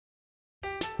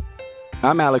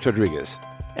I'm Alex Rodriguez.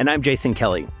 And I'm Jason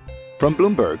Kelly. From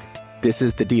Bloomberg, this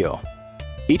is The Deal.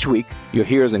 Each week, you'll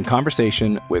hear us in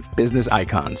conversation with business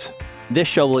icons. This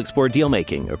show will explore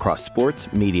deal-making across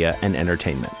sports, media, and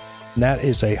entertainment. That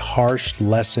is a harsh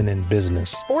lesson in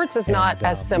business. Sports is not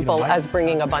as simple as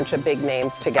bringing a bunch of big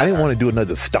names together. I didn't want to do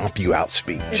another stomp you out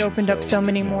speech. It opened up so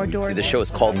many more doors. The show is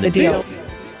called The Deal.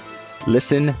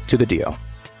 Listen to The Deal.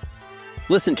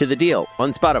 Listen to The Deal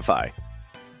on Spotify.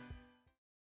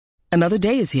 Another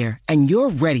day is here, and you're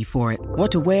ready for it.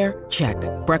 What to wear? Check.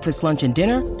 Breakfast, lunch, and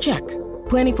dinner? Check.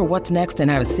 Planning for what's next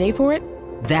and how to save for it?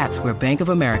 That's where Bank of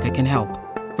America can help.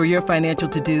 For your financial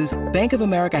to-dos, Bank of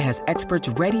America has experts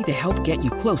ready to help get you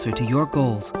closer to your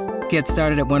goals. Get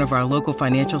started at one of our local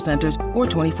financial centers or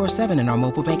 24/7 in our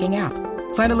mobile banking app.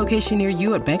 Find a location near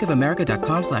you at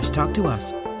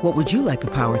bankofamerica.com/talktous. What would you like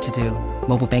the power to do?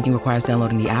 Mobile banking requires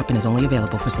downloading the app and is only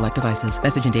available for select devices.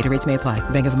 Message and data rates may apply.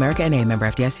 Bank of America N.A., member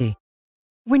FDIC.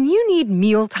 When you need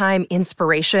mealtime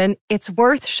inspiration, it's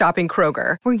worth shopping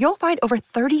Kroger, where you'll find over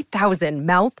 30,000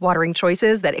 mouth-watering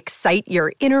choices that excite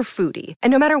your inner foodie. And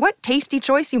no matter what tasty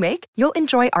choice you make, you'll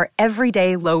enjoy our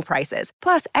everyday low prices,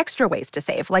 plus extra ways to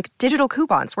save, like digital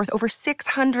coupons worth over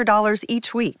 $600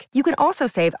 each week. You can also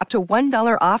save up to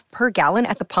 $1 off per gallon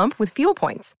at the pump with fuel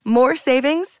points. More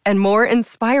savings and more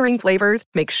inspiring flavors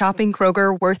make shopping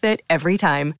Kroger worth it every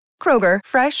time. Kroger,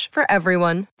 fresh for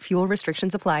everyone. Fuel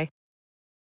restrictions apply.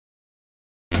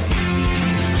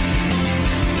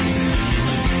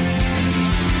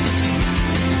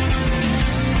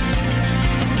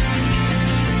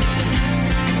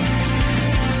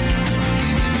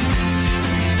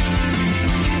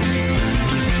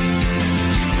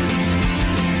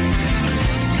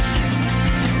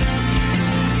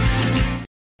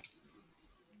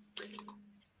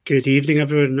 Good evening,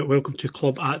 everyone. Welcome to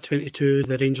Club at 22,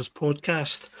 the Rangers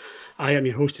podcast. I am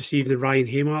your host this evening, Ryan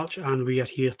Haymarch, and we are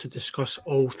here to discuss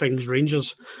all things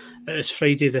Rangers. It is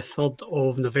Friday, the 3rd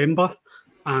of November.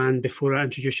 And before I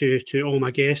introduce you to all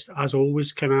my guests, as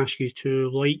always, can I ask you to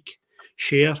like,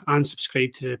 share, and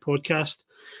subscribe to the podcast?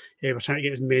 We're trying to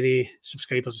get as many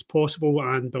subscribers as possible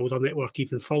and build our network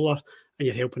even further, and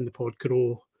you're helping the pod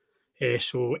grow.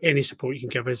 So any support you can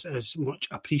give us is much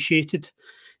appreciated.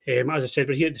 As I said,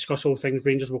 we're here to discuss all things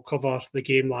Rangers. We'll cover the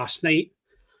game last night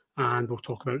and we'll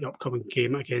talk about the upcoming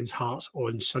game against Hearts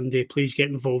on Sunday. Please get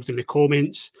involved in the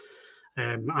comments.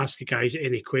 Ask the guys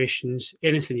any questions,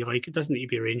 anything you like. It doesn't need to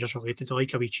be Rangers related. I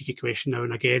like a wee cheeky question now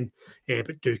and again,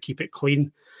 but do keep it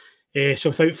clean. So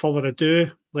without further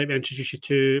ado, let me introduce you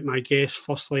to my guest.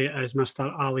 Firstly is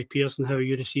Mr. Ali Pearson. How are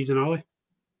you this evening, Ali?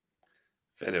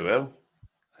 Very well,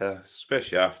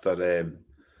 especially after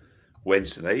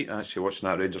Wednesday night, actually watching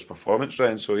that Rangers performance,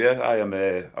 Ryan. So yeah,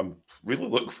 I'm really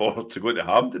looking forward to going to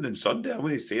Hampden on Sunday. I'm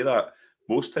going to say that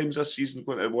most times this season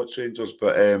going to watch Rangers,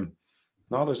 but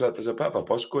no, there's a bit of a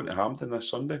buzz going to Hampden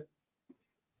this Sunday.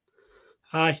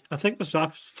 Aye, I think there's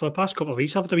for the past couple of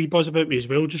weeks I've had a wee buzz about me as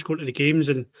well, just going to the games,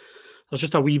 and there's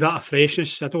just a wee bit of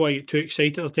freshness. I don't want to get too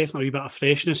excited. There's definitely a wee bit of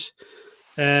freshness.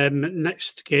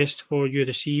 Next guest for you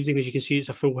this evening, as you can see, it's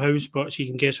a full house, but so you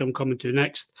can guess who I'm coming to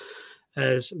next,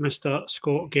 is Mr.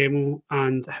 Scott Gemmell.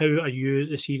 And how are you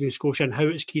this evening, Scotia? And how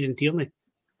is Kieran Tierney?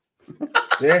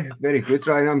 Yeah, very good,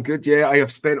 Ryan. I'm good. Yeah, I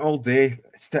have spent all day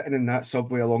sitting in that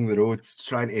subway along the road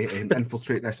trying to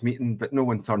infiltrate this meeting, but no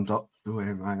one turned up. So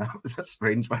that was a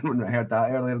strange one when I heard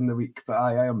that earlier in the week. But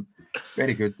I am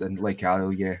very good, and like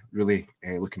Ali, yeah, really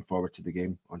looking forward to the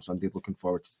game on Sunday. Looking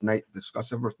forward to tonight to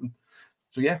discuss everything.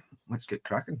 So yeah, let's get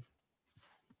cracking.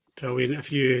 Brilliant.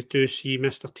 If you do see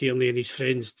Mr. Tierney and his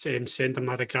friends, send them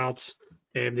my regards.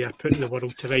 They are putting the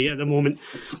world to right at the moment.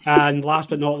 And last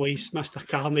but not least, Mr.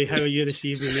 Carney, how are you this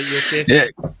evening? Are you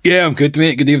okay? Yeah, I'm good,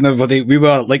 mate. Good evening, everybody. We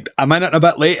were like a minute a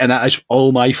bit late, and that is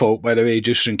all my fault, by the way,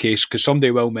 just in case, because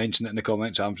somebody will mention it in the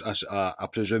comments. I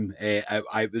presume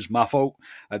it was my fault.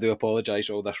 I do apologise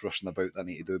for all this rushing about that I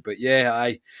need to do. But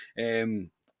yeah,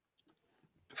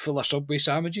 full of Subway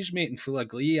sandwiches, mate, and full of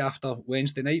glee after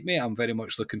Wednesday night, mate. I'm very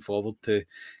much looking forward to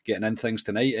getting in things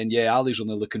tonight. And yeah, Ali's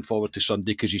only looking forward to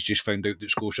Sunday because he's just found out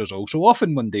that Scotia's also off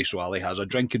on Monday, so Ali has a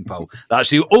drinking pal.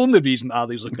 That's the only reason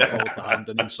Ali's looking forward to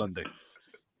Hampden on Sunday.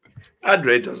 And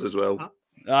Rangers as well.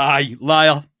 Aye,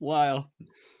 liar.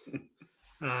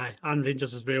 Aye, and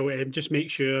Rangers as well. Just make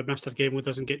sure Mr. Gemmell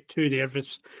doesn't get too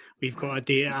nervous. We've got a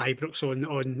date at Ibrox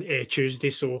on Tuesday,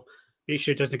 so make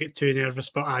sure he doesn't get too nervous,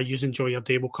 but you enjoy your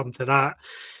day. We'll come to that.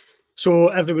 So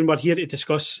everyone, we're here to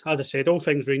discuss, as I said, all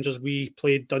things Rangers. We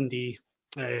played Dundee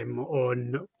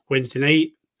on Wednesday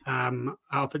night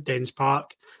up at Dens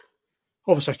Park.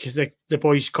 Obviously, because the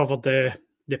boys covered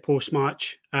the the post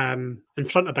match in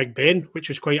front of Big Ben, which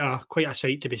was quite a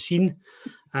sight to be seen.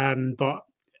 But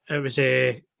it was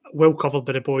well covered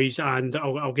by the boys, and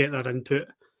I'll get their input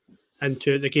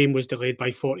into it. The game was delayed by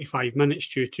 45 minutes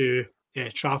due to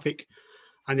traffic,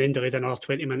 and then delayed another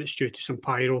 20 minutes due to some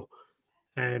pyro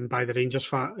by the Rangers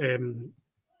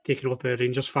taken up by the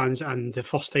Rangers fans. And the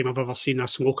first time I've ever seen a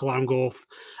smoke alarm go off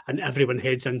and everyone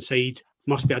heads inside.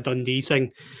 Must be a Dundee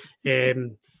thing.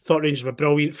 Thought Rangers were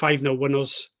brilliant, 5-0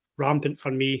 winners, rampant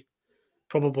for me.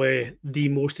 Probably the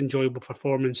most enjoyable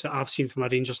performance that I've seen from a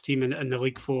Rangers team in the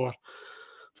league for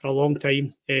a long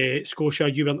time.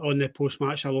 Scotia, you went on the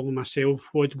post-match along with myself.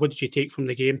 What did you take from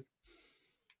the game?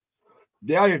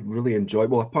 Yeah, I really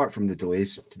enjoyed. Well, apart from the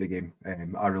delays to the game,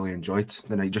 I really enjoyed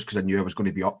the night just because I knew I was going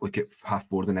to be up like at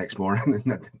 4:30 the next morning,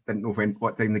 and I didn't know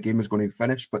what time the game was going to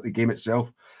finish. But the game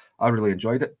itself, I really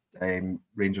enjoyed it.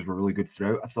 Rangers were really good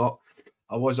throughout. I thought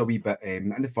I was a wee bit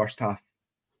in the first half.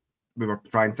 We were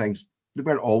trying things; they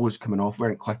weren't always coming off,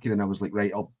 weren't clicking, and I was like,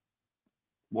 right, I'll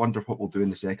wonder what we'll do in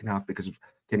the second half because I've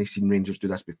kind of seen Rangers do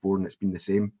this before, and it's been the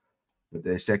same. But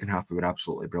the second half, we were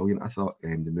absolutely brilliant, I thought.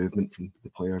 The movement from the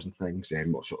players and things,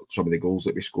 some of the goals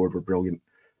that we scored were brilliant.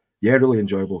 Yeah, really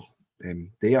enjoyable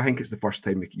day. I think it's the first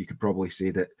time you could probably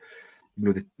say that,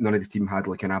 none of the team had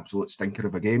like an absolute stinker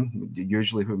of a game.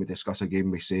 Usually when we discuss a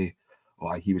game, we say,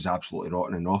 oh, he was absolutely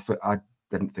rotten and off it. I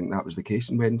didn't think that was the case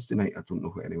on Wednesday night. I don't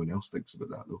know what anyone else thinks about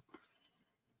that, though.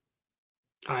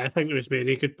 I think there was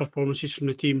many good performances from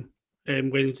the team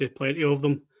Wednesday, plenty of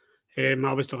them.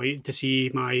 I was delighted to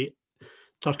see my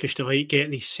Turkish Delight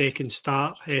getting his second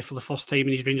start for the first time in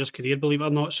his Rangers career, believe it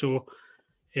or not. So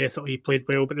I thought he played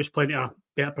well, but there's plenty of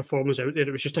better performers out there.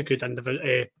 It was just a good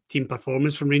team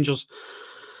performance from Rangers.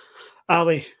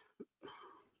 Ali,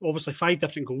 obviously 5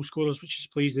 different goal scorers, which is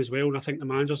pleasing as well. And I think the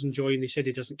manager's enjoying. He said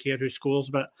he doesn't care who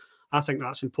scores, but I think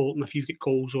that's important. If you've got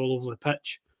goals all over the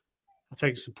pitch, I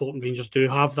think it's important Rangers do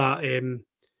have that.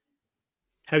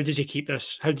 How does he keep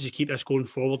this? How does he keep this going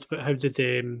forward? But what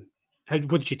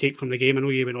did you take from the game? I know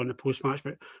you went on the post-match,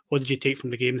 but what did you take from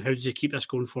the game? How did you keep this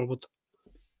going forward?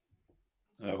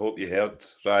 I hope you heard,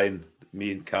 Ryan,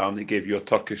 me and Carney gave your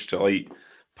Turkish Delight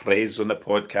praise on the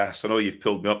podcast. I know you've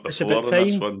pulled me up before on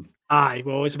this one. Aye,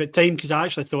 well, it's about time because I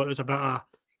actually thought it was a bit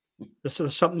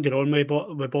there's something going on with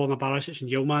Borna Barisic and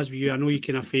Yilmaz with you. I know you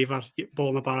kind of favour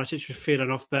Borna Barisic, was fair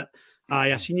enough, but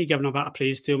I seen you giving a bit of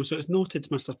praise to him, so it's noted,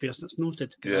 Mr. Pearson. It's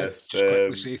noted. Yes. Just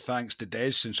quickly say thanks to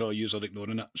Des since all you are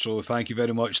ignoring it. So thank you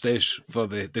very much, Des, for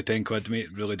the 10 quid,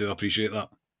 mate. Really do appreciate that.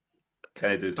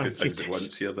 Can I do two things at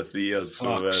once here, the 3 years?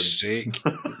 Fuck's sake.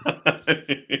 But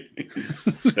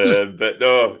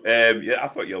no, I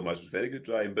thought Yilmaz was very good,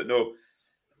 Ryan. But no,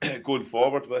 going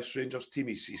forward with this Rangers team,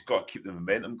 he's got to keep the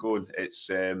momentum going.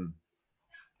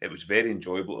 It was very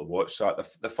enjoyable to watch that.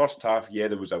 The first half,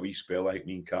 there was a wee spell, like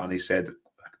me and Carney said,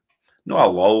 not a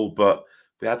lull, but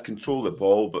we had control of the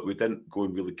ball, but we didn't go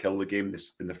and really kill the game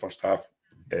in the first half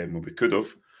when we could have.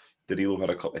 Danilo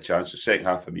had a couple of chances. Second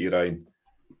half of me, Ryan,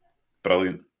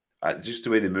 brilliant. Just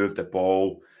the way they moved the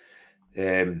ball,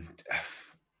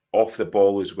 off the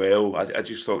ball as well. I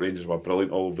just thought Rangers were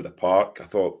brilliant all over the park. I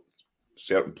thought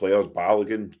certain players,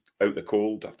 Balogun out the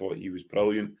cold, I thought he was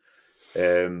brilliant.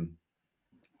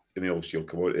 Obviously you'll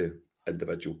come out to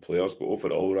individual players, but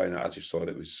overall, Ryan, I just thought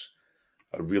it was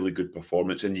a really good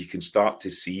performance, and you can start to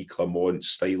see Clermont's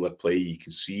style of play. You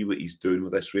can see what he's doing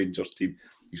with this Rangers team.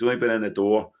 He's only been in the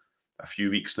door a few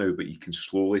weeks now, but you can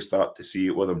slowly start to see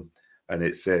it with him, and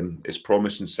it's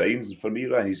promising signs. And for me,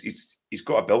 Ryan, he's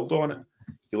got a build on it.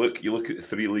 You look at the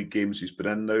 3 league games he's been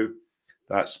in now.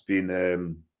 That's been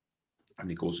how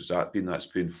many goals has that been? That's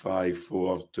been 5,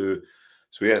 4, 2.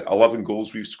 So 11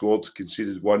 goals we've scored,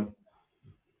 conceded 1,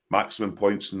 maximum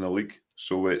points in the league.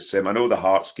 So it's I know the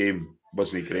Hearts game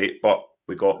wasn't great, but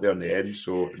we got there in the end.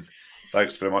 So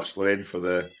thanks very much, Lorraine, for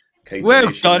the kind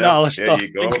well done, Alistair. There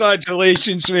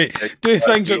Congratulations, mate. Do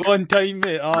things at one time,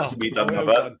 mate. That's me done a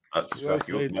bit. Done. That's well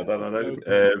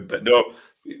done. But no,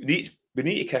 we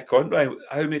need to kick on, Ryan.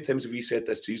 How many times have we said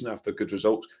this season after good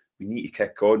results, we need to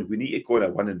kick on. We need to go on a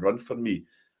winning run for me.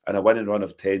 And a winning run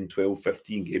of 10, 12,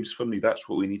 15 games for me. That's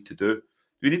what we need to do.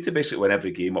 We need to basically win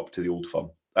every game up to the Old Firm.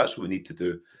 That's what we need to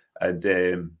do.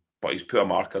 And but he's put a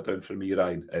marker down for me,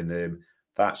 Ryan. And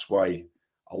that's why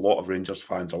a lot of Rangers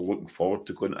fans are looking forward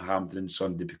to going to Hampden on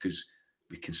Sunday, because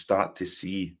we can start to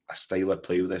see a style of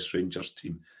play with this Rangers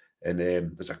team. And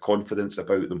there's a confidence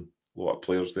about them. A lot of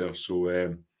players there.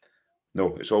 So,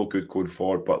 no, it's all good going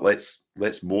forward. But let's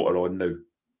motor on now.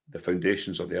 The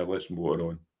foundations are there. Let's motor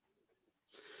on.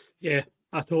 Yeah,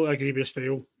 I totally agree with your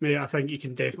style, mate. I think you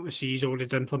can definitely see he's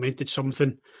already implemented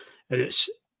something, and it's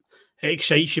it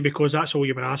excites you because that's all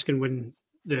you were asking when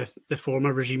the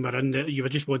former regime were in. That you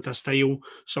would just want a style,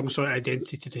 some sort of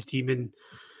identity to the team. And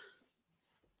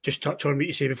just touch on what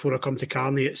you say before I come to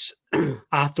Carney. It's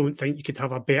I don't think you could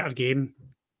have a better game.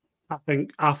 I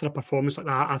think after a performance like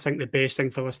that, I think the best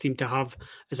thing for this team to have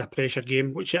is a pressure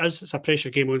game, which it is. It's a pressure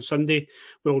game on Sunday.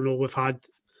 We all know we've had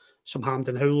some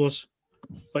Hampden howlers.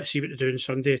 Let's see what they do on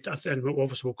Sunday, and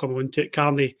obviously we'll come on to it.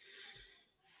 Carney,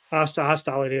 I asked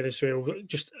Ali there as well.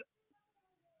 Just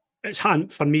it's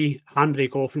for me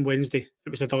handbrake off on Wednesday. It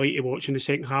was a delight to watch in the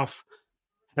second half.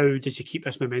 How does he keep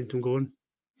this momentum going?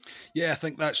 Yeah, I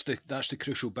think that's the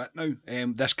crucial bit now.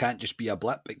 This can't just be a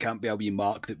blip. It can't be a wee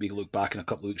mark that we look back in a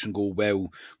couple of weeks and go,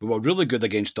 well, we were really good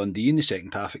against Dundee in the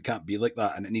second half. It can't be like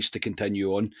that, and it needs to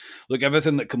continue on. Look,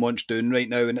 everything that Clemont's doing right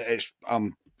now, and it's a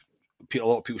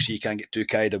lot of people say you can't get too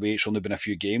carried away. It's only been a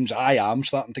few games. I am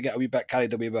starting to get a wee bit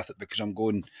carried away with it because I'm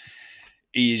going,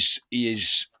 he's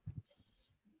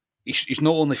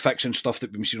not only fixing stuff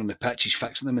that we've been seeing on the pitch, he's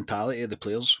fixing the mentality of the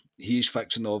players. He's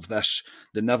fixing of this,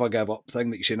 the never give up thing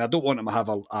that you're saying. I don't want him to have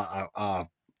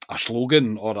a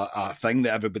slogan or a thing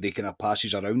that everybody kind of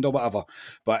passes around or whatever,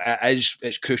 but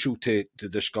it's crucial to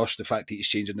discuss the fact that he's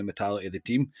changing the mentality of the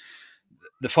team.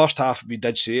 The first half, we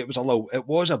did say it was a lull. It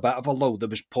was a bit of a lull. There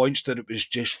was points that it was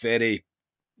just very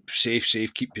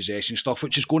safe, keep possession stuff,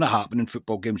 which is going to happen in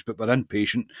football games, but we're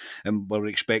impatient and we're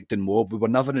expecting more. We were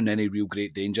never in any real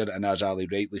great danger, and as Ali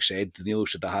rightly said, Danilo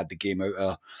should have had the game out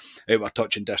of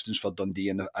touching distance for Dundee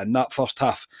in that first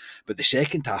half. But the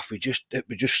second half, we just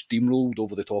steamrolled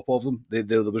over the top of them.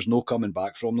 There was no coming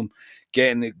back from them.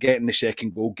 Getting the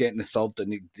second goal, getting the third,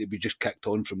 and we just kicked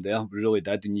on from there. We really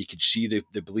did, and you could see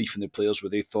the belief in the players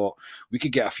where they thought we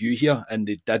could get a few here, and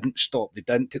they didn't stop. They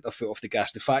didn't take their foot off the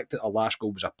gas. The fact that our last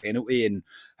goal was a penalty and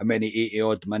how many 80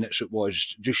 odd minutes it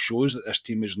was just shows that this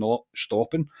team is not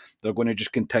stopping. They're going to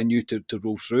just continue to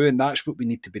roll through, and that's what we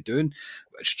need to be doing.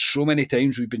 So many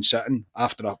times we've been sitting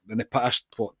in the past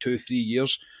 2-3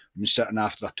 years, we've been sitting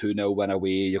after a 2-0 win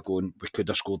away. You're going, we could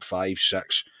have scored 5,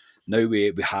 6. Now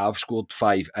we have scored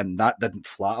 5, and that didn't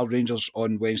flatter Rangers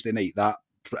on Wednesday night. That,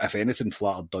 if anything,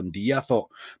 flattered Dundee, I thought,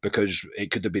 because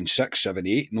it could have been 6, 7,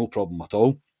 8, no problem at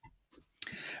all.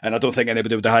 And I don't think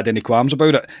anybody would have had any qualms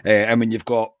about it. I mean, you've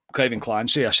got Kevin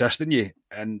Clancy assisting you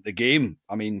in the game.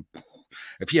 I mean,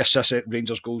 if he assists at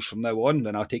Rangers goals from now on,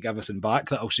 then I'll take everything back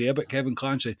that I'll say about Kevin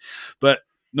Clancy. But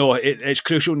no, it's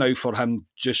crucial now for him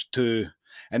just to,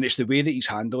 and it's the way that he's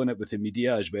handling it with the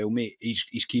media as well, mate.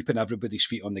 He's keeping everybody's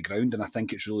feet on the ground, and I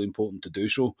think it's really important to do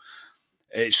so.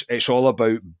 It's all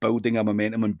about building a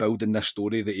momentum and building this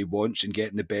story that he wants and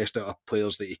getting the best out of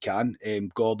players that he can.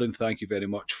 Gordon, thank you very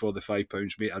much for the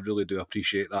 £5, mate. I really do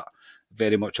appreciate that.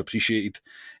 Very much appreciated.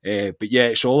 But yeah,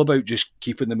 it's all about just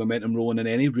keeping the momentum rolling in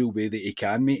any real way that he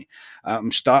can, mate.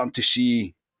 I'm starting to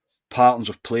see patterns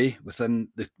of play within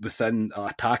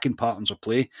attacking patterns of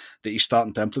play that he's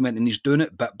starting to implement, and he's doing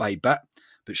it bit by bit.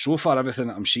 But so far, everything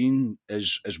that I'm seeing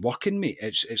is working, mate.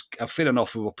 It's fair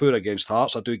enough. We were poor against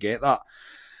Hearts. I do get that.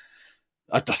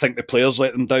 I think the players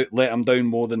let him down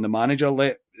more than the manager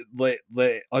let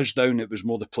us down. It was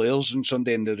more the players on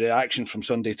Sunday, and the reaction from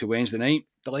Sunday to Wednesday night.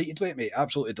 Delighted with it, mate.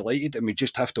 Absolutely delighted. And we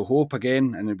just have to hope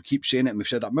again, and we keep saying it, and we've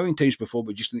said that a million times before,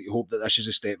 we just need to hope that this is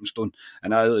a stepping stone.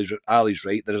 And Ali's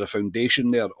right. There is a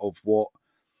foundation there of what,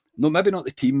 no, maybe not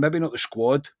the team, maybe not the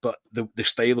squad, but the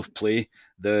style of play,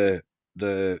 the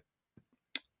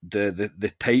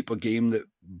type of game that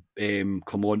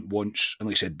Clement wants, and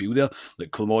like I said, Bill there,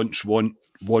 that Clement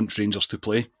wants Rangers to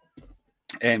play.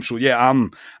 So yeah,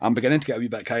 I'm beginning to get a wee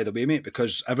bit carried away, mate,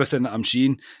 because everything that I'm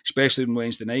seeing, especially on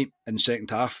Wednesday night in the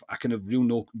second half, I can have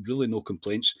really no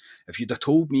complaints. If you'd have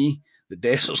told me that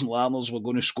Dessers and Lammers were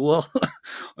going to score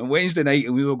on Wednesday night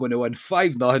and we were going to win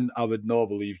 5-0, I would not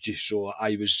believe you. So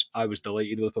I was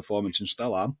delighted with the performance, and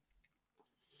still am.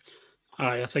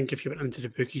 I think if you went into the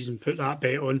bookies and put that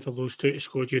bet on for those two to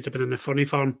score, you'd have been in the funny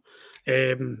farm.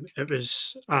 It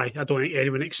was, I don't think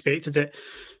anyone expected it.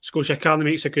 Scotia Carney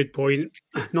makes a good point,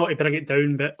 not to bring it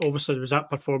down, but obviously there was that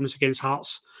performance against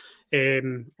Hearts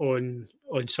on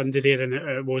Sunday there, and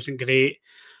it wasn't great.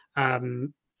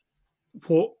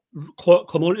 What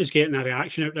Clement is getting a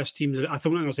reaction out of this team. I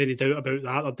don't think there's any doubt about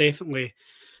that. They're definitely,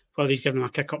 whether he's giving them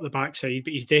a kick up the backside,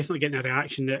 but he's definitely getting a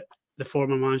reaction that the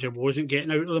former manager wasn't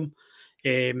getting out of them.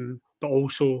 But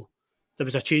also there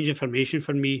was a change in formation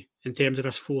for me in terms of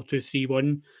this 4-2-3-1,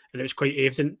 and it was quite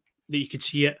evident that you could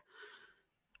see it.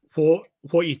 What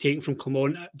are you taking from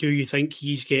Clement? Do you think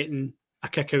he's getting a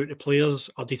kick out of the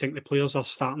players, or do you think the players are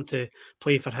starting to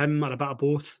play for him, or a bit of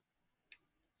both?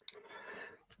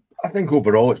 I think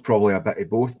overall it's probably a bit of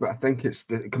both, but I think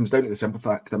it comes down to the simple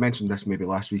fact, I mentioned this maybe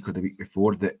last week or the week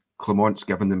before, that Clement's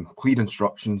given them clear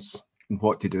instructions on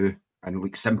what to do, and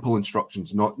like simple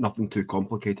instructions, nothing too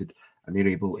complicated, and they're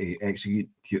able to execute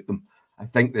them. I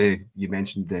think you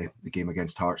mentioned the game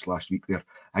against Hearts last week there.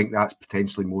 I think that's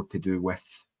potentially more to do with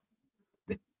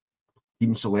the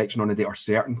team selection on the day, or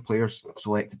certain players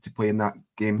selected to play in that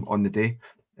game on the day.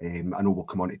 I know we'll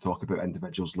come on to talk about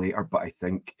individuals later, but I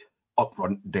think up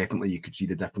front, definitely you could see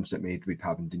the difference it made with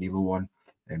having Danilo on,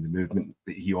 and the movement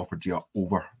that he offered you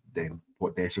over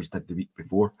what Dessers did the week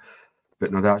before.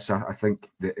 But no, I think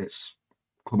that it's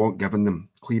Clement giving them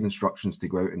clear instructions to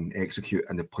go out and execute,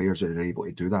 and the players are able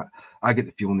to do that. I get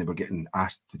the feeling they were getting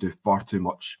asked to do far too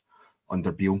much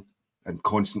under Beale, and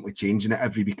constantly changing it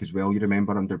every week as well. You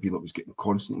remember under Beale it was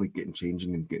constantly getting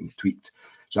changing and getting tweaked.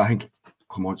 So I think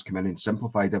Clement's come in and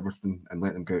simplified everything and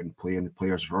let them go out and play, and the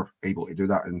players were able to do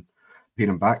that and pay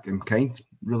them back in kind,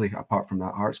 really, apart from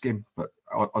that Hearts game. But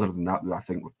other than that, I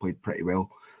think we've played pretty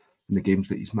well in the games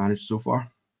that he's managed so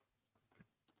far.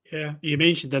 Yeah, you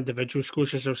mentioned individual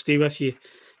scores, I'll stay with you.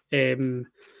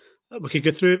 We could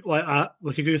go through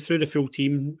the full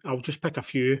team. I'll just pick a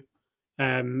few.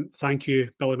 Thank you,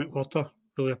 Billy McWhirter.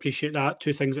 Really appreciate that.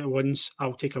 2 things at once.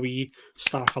 I'll take a wee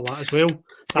star for that as well.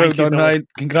 Well done, Ryan.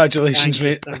 Congratulations,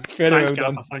 mate. Very well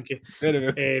done. Thank you. Very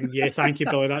well. Yeah, thank you,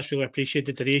 Billy. That's really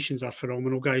appreciated. The donations are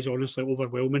phenomenal, guys. Honestly,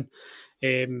 overwhelming.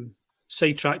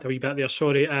 Sidetracked a wee bit there.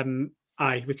 Sorry.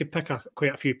 We could pick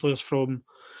quite a few players from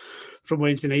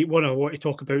Wednesday night. One I want to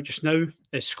talk about just now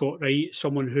is Scott Wright,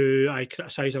 someone who I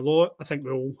criticise a lot. I think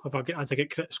we all have as I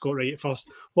get Scott Wright at first.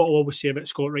 What I'll always say about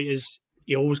Scott Wright is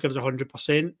he always gives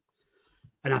 100%.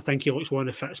 And I think he looks one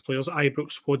of the fittest players at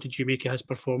Ibrox. What did you make of his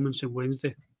performance on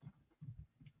Wednesday?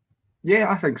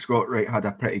 Yeah, I think Scott Wright had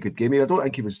a pretty good game. I don't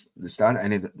think he was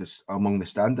among the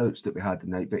standouts that we had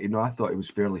tonight, but I thought he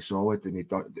was fairly solid and he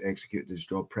executed his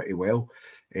job pretty well.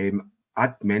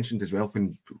 I'd mentioned as well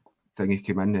when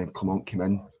Clement came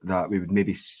in, that we would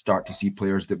maybe start to see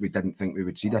players that we didn't think we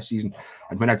would see this season.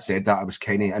 And when I'd said that, I was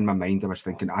kind of in my mind, I was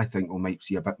thinking, I think we might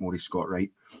see a bit more of Scott Wright,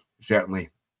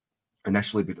 certainly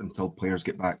initially, but until players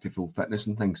get back to full fitness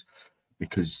and things,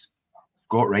 because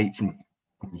Scott Wright, from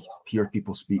hear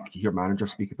people speak, hear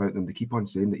managers speak about them, they keep on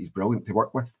saying that he's brilliant to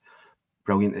work with,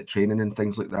 brilliant at training and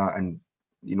things like that. And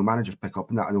managers pick up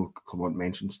on that. I know Clement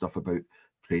mentioned stuff about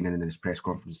training in his press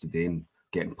conference today and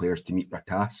getting players to meet their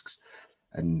tasks.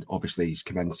 And obviously he's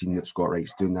come in and seen that Scott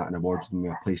Wright's doing that and awarded him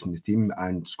a place in the team.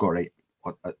 And Scott Wright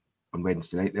on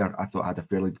Wednesday night there, I thought had a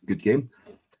fairly good game.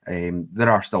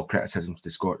 There are still criticisms to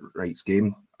Scott Wright's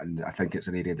game, and I think it's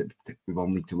an area that we will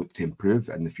need to look to improve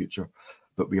in the future.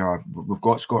 But we've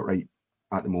got Scott Wright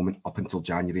at the moment up until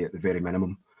January at the very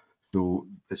minimum, so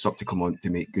it's up to Clement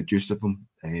to make good use of him,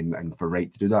 and for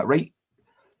Wright to do that. Wright,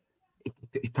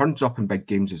 he turns up in big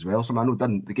games as well. So I know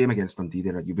the game against Dundee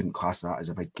there, you wouldn't class that as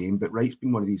a big game, but Wright's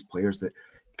been one of these players that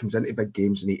comes into big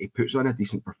games and he puts on a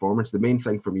decent performance. The main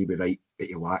thing for me with Wright that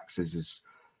he lacks is his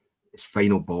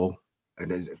final ball.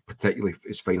 And particularly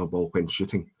his final ball when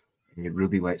shooting, it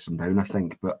really lets him down, I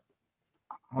think. But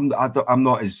I've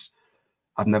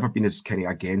never been as kind of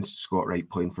against Scott Wright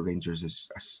playing for Rangers as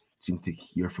I seem to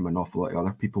hear from an awful lot of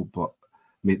other people. But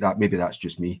maybe that's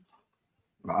just me.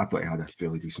 But I thought he had a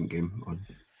fairly decent game on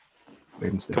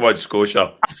Wednesday. Come on,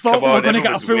 Scotia. I thought we were going to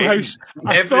get a full house.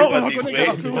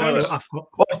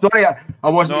 Sorry, I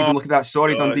wasn't even looking at that.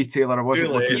 Sorry, Dundee Taylor. I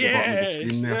wasn't looking at the bottom of the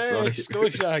screen there. Sorry.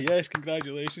 Scotia, yes,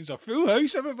 congratulations. A full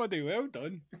house, everybody. Well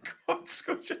done. God,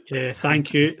 Scotia. Yeah,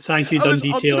 thank you,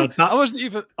 Dundee Taylor. I wasn't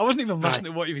even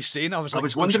listening to what he was saying. I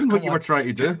was wondering what you were trying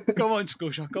to do. Come on,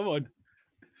 Scotia, come on.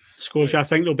 Scotia, I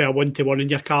think there'll be a 1-1 in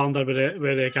your calendar with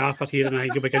a gaffer here, and I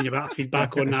think you'll be getting a bit of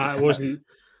feedback on that.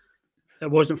 It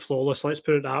wasn't flawless, let's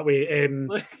put it that way.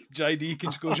 JD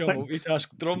can Scotia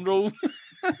multitask. Drum roll.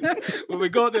 Well, we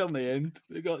got there in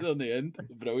the end.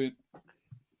 Brilliant.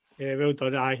 Yeah, well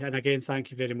done. And again,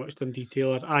 thank you very much, Dundee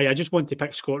Taylor. I just want to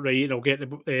pick Scott Wright, and I'll get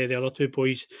the other two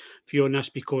boys for you on this,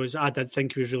 because I did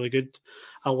think he was really good.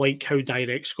 I like how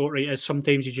direct Scott Wright is.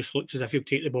 Sometimes he just looks as if he'll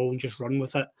take the ball and just run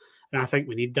with it. And I think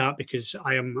we need that, because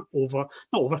I am not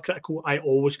overcritical. I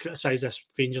always criticise this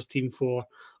Rangers team for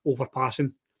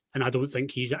overpassing, and I don't think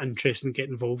he's interested in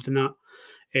getting involved in that.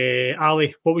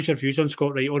 Ali, what was your views on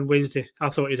Scott Wright on Wednesday? I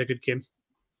thought he had a good game.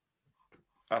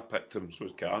 I picked him, so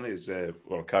was Carney.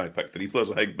 Carney picked 3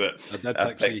 players, I think, but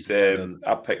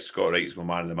I picked Scott Wright as my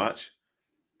man of the match.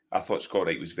 I thought Scott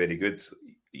Wright was very good.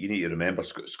 You need to remember,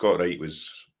 Scott Wright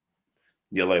was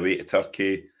nearly away to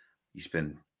Turkey. He's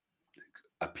been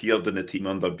appeared in the team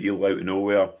under Beale out of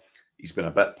nowhere. He's been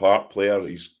a bit part player.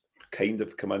 He's kind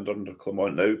of come under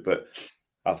Clement now, but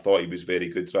I thought he was very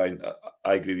good, Ryan.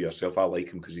 I agree with yourself. I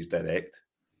like him because he's direct.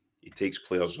 He takes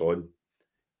players on.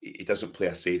 He doesn't play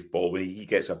a safe ball. When he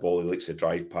gets a ball, he likes to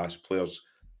drive past players,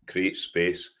 create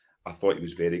space. I thought he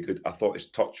was very good. I thought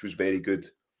his touch was very good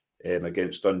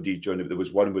against Dundee, John. There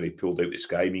was one where he pulled out the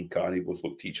sky. Me and Carney both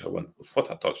looked at each other and went,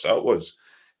 what a touch that was.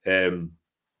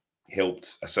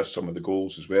 Helped assist some of the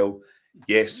goals as well.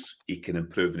 Yes, he can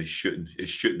improve in his shooting. His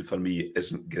shooting for me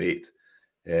isn't great.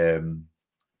 But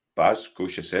as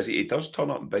Scotia says, he does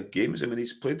turn up in big games. I mean,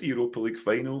 he's played the Europa League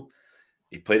final.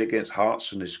 He played against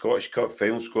Hearts in the Scottish Cup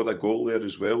final, scored a goal there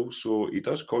as well. So he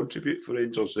does contribute for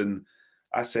Rangers. And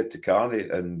I said to Carney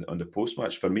and on the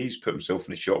post-match, for me, he's put himself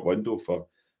in a short window for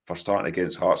starting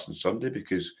against Hearts on Sunday,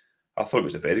 because I thought it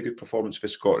was a very good performance for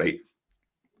Scott Wright.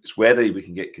 It's whether we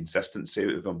can get consistency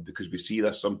out of him, because we see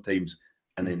this sometimes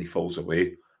and then he falls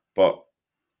away. But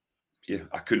yeah,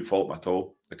 I couldn't fault him at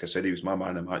all. Like I said, he was my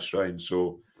man in match, Ryan.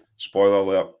 So spoiler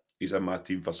alert, he's in my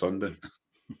team for Sunday.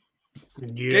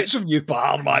 Get some new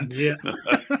power, man. Yeah.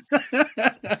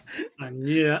 I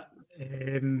knew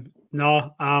it.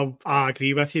 No, I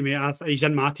agree with you, mate. He's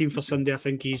in my team for Sunday. I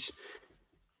think he's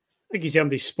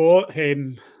earned his spot. I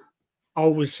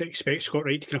always expect Scott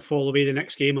Wright to kind of fall away the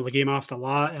next game or the game after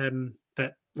that.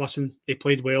 But listen, he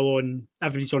played well on.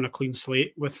 Everybody's on a clean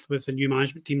slate with the new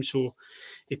management team, so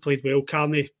he played well.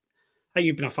 Carney, I think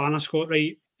you've been a fan of Scott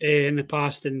Wright in the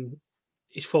past, and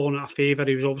he's fallen out of favour.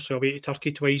 He was obviously away to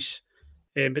Turkey twice,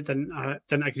 but didn't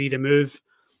agree to move.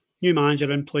 New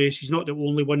manager in place. He's not the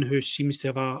only one who seems to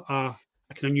have a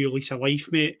kind of new lease of life,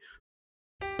 mate.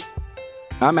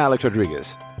 I'm Alex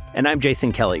Rodriguez. And I'm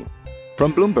Jason Kelly.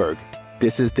 From Bloomberg,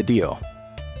 this is The Deal.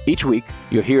 Each week,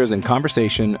 you'll hear us in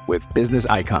conversation with business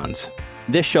icons.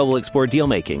 This show will explore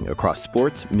deal-making across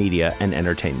sports, media, and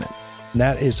entertainment.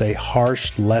 That is a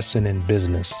harsh lesson in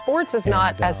business. Sports is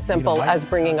not as simple as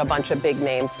bringing a bunch of big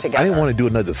names together. I didn't want to do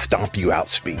another stomp you out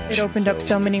speech. It opened up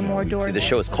so many more doors. The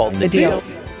show is called The Deal.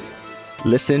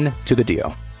 Listen to The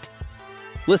Deal.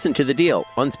 Listen to The Deal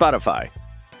on Spotify.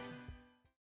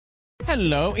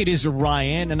 Hello, it is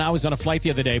Ryan, and I was on a flight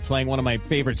the other day playing one of my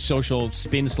favorite social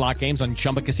spin slot games on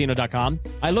ChumbaCasino.com.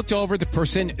 I looked over at the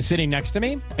person sitting next to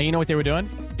me, and you know what they were doing?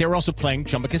 They were also playing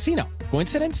Chumba Casino.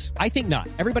 Coincidence? I think not.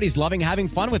 Everybody's loving having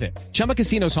fun with it. Chumba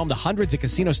Casino is home to hundreds of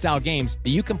casino-style games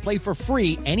that you can play for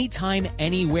free anytime,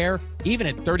 anywhere, even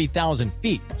at 30,000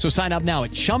 feet. So sign up now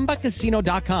at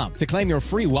ChumbaCasino.com to claim your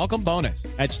free welcome bonus.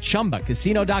 That's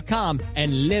ChumbaCasino.com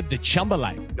and live the Chumba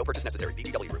life. No purchase necessary.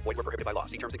 VGW. Void where prohibited by law.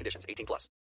 See terms and conditions. 18+.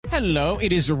 Hello,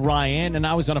 it is Ryan, and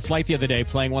I was on a flight the other day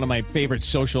playing one of my favorite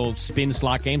social spin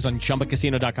slot games on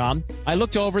ChumbaCasino.com. I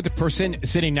looked over at the person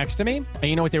sitting next to me, and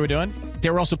you know what they were doing? They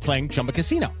were also playing Chumba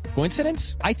Casino.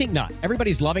 Coincidence? I think not.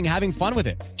 Everybody's loving having fun with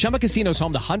it. Chumba Casino is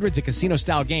home to hundreds of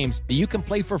casino-style games that you can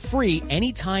play for free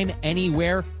anytime,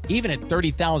 anywhere, even at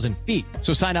 30,000 feet.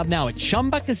 So sign up now at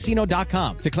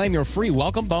ChumbaCasino.com to claim your free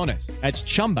welcome bonus. That's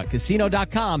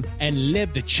ChumbaCasino.com and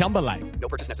live the Chumba life. No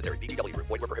purchase necessary. VGW. Void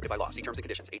where prohibited by law. See terms and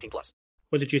conditions. 18+.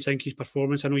 What did you think of his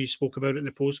performance? I know you spoke about it in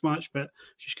the post-match, but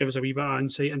just give us a wee bit of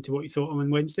insight into what you thought of him on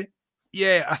Wednesday.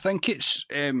 Yeah, I think it's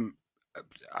the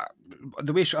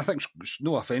way. I think,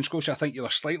 no offence, Scotia, I think you were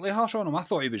slightly harsh on him. I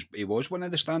thought he was one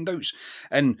of the standouts.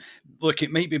 And look,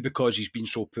 it might be because he's been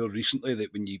so poor recently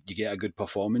that when you get a good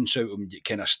performance out of him, it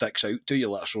kind of sticks out to you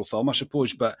like a sore thumb, I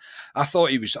suppose. But I thought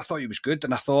he was good,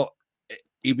 and I thought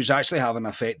he was actually having an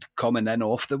effect coming in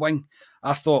off the wing.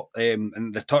 I thought,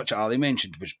 and the touch Ali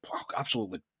mentioned was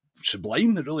absolutely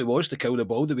sublime. It really was, to kill the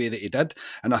ball the way that he did.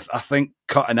 And I think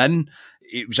cutting in,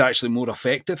 it was actually more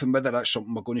effective, and whether that's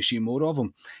something we're going to see more of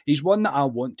him. He's one that I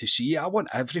want to see. I want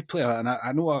every player, and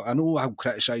I know I'll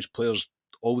criticise players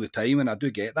all the time, and I do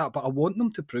get that, but I want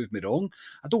them to prove me wrong.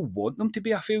 I don't want them to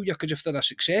be a failure, because if they're a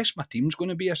success, my team's going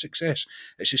to be a success.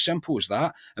 It's as simple as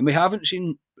that. And we haven't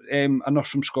seen enough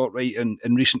from Scott Wright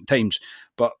in recent times,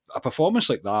 but a performance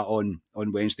like that on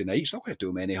Wednesday night, it's not going to do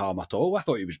him any harm at all. I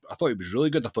thought he was really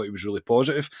good. I thought he was really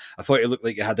positive. I thought he looked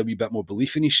like he had a wee bit more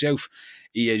belief in himself.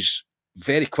 He is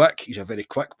very quick. He's a very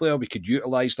quick player. We could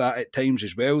utilise that at times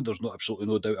as well. There's absolutely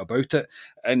no doubt about it.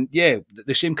 And yeah,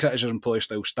 the same criticism probably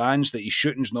still stands, that his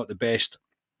shooting's not the best.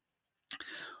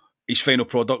 His final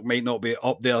product might not be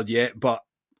up there yet, but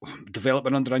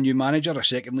developing under a new manager, a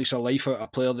second lease of life out of a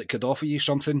player that could offer you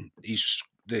something, he's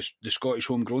the Scottish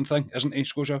homegrown thing, isn't he,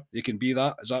 Scotia? He can be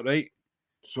that. Is that right?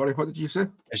 Sorry, what did you say?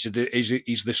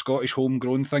 Is the Scottish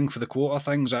homegrown thing for the quota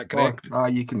thing? Is that correct?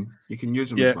 You can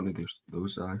use them as one of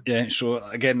those. Yeah, so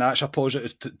again, that's a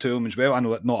positive to him as well. I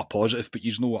know it's not a positive, but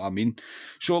you know what I mean.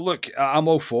 So look, I'm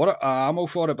all for it.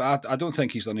 But I don't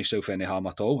think he's done himself any harm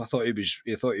at all. I thought he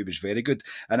was very good.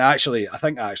 And I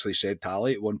think I actually said to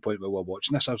Ali at one point when we were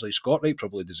watching this, I was like, Scott Wright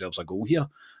probably deserves a goal here.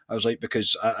 I was like,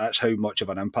 because that's how much of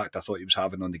an impact I thought he was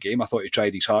having on the game. I thought he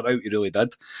tried his heart out. He really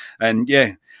did. And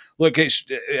yeah, look,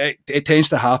 it tends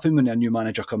to happen when a new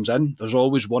manager comes in. There's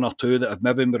always one or two that have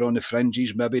maybe been on the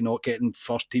fringes, maybe not getting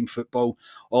first team football.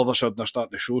 All of a sudden they're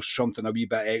starting to show something a wee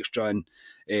bit extra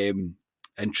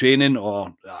in training,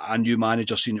 or a new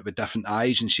manager seeing it with different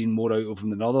eyes and seeing more out of him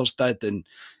than others did, and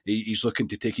he's looking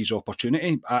to take his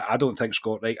opportunity. I don't think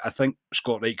Scott Wright. I think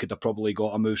Scott Wright could have probably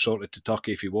got a move sorted to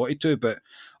Turkey if he wanted to, but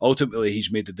ultimately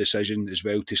he's made the decision as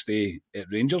well to stay at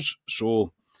Rangers.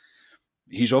 So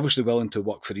he's obviously willing to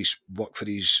work for the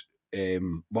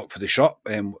shirt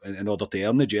in order to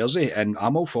earn the jersey, and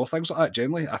I'm all for things like that.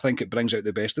 Generally, I think it brings out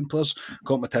the best in players.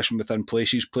 Competition within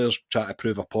places, players try to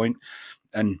prove a point,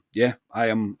 and yeah,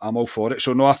 I'm all for it.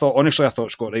 So no, I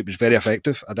thought Scott Wright was very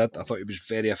effective. I thought he was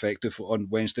very effective on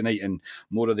Wednesday night, and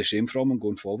more of the same from him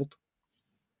going forward.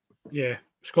 Yeah,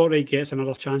 Scott Wright gets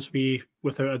another chance to be,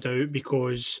 without a doubt,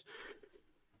 because,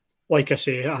 like I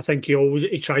say, I think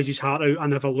he tries his heart out. I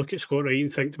never look at Scott Wright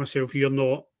and think to myself, you're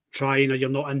not trying or you're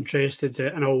not interested,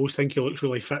 and I always think he looks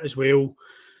really fit as well.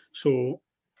 So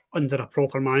under a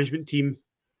proper management team,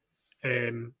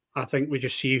 I think we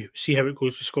just see how it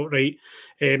goes with Scott Wright.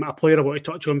 A player I want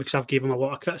to touch on, because I've given him a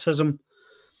lot of criticism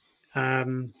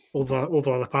over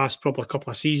the past probably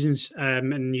couple of seasons,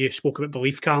 and you spoke about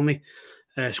belief, Carney.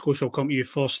 Scotia, I'll come to you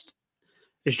first,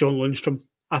 is John Lundstrom.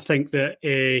 I think that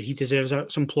he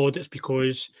deserves some plaudits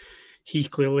because he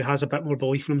clearly has a bit more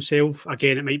belief in himself.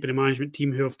 Again, it might be the management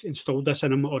team who have installed this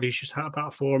in him, or he's just hit a bit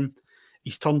of form.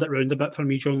 He's turned it around a bit for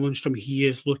me, John Lundstrom. He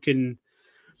is looking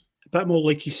a bit more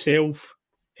like himself,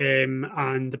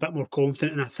 and a bit more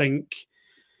confident. And I think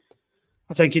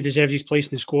he deserves his place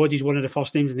in the squad. He's one of the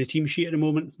first names in the team sheet at the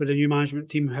moment with the new management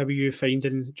team. How are you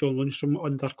finding John Lundstrom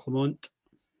under Clement?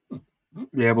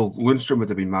 Yeah, well, Lundstrom would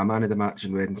have been my man of the match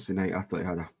on Wednesday night. I thought he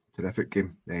had a terrific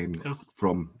game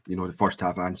from the first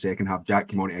half and second half. Jack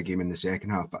came on to a game in the second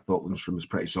half, but I thought Lundstrom was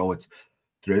pretty solid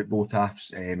throughout both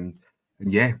halves. And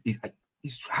yeah,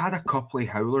 he's had a couple of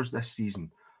howlers this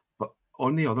season, but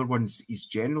on the other ones, he's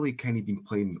generally kind of been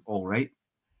playing all right.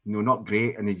 Not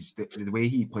great, and the way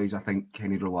he plays, I think,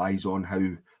 kind of relies on how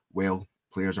well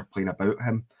players are playing about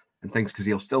him and things, because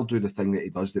he'll still do the thing that he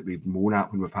does that we've moaned at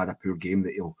when we've had a poor game,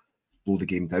 that he'll slow the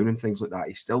game down and things like that.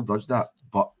 He still does that,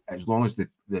 but as long as the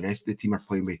rest of the team are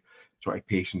playing with sort of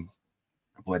pace and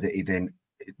validity, then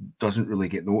it doesn't really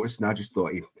get noticed. And I just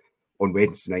thought on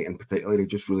Wednesday night in particular, he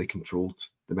just really controlled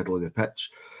the middle of the pitch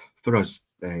for us.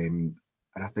 And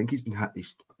I think he's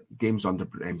these games under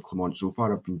Clement so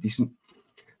far have been decent.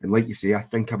 And like you say, I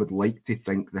think I would like to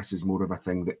think this is more of a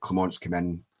thing that Clement's come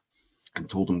in and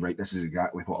told him, right, this is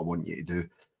exactly what I want you to do.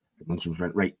 And Lundstrom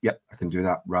went, right, yep, I can do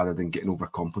that, rather than getting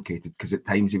overcomplicated. Because at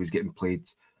times he was getting played,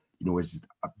 as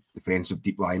a defensive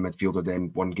deep line midfielder,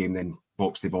 then one game, then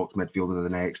box-to-box midfielder the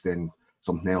next, then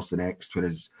something else the next.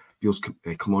 Whereas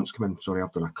Clement's come in, sorry,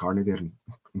 I've done a Carney there and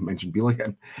mentioned Beale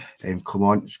again.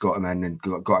 Clement's got him in and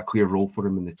got a clear role for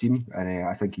him in the team. And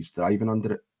I think he's thriving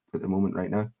under it at the moment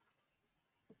right now.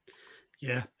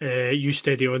 Yeah, you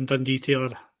steady on, Dundee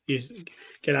Taylor. You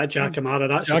get that Jack Amara.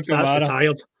 That's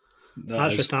retired.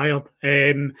 That's retired.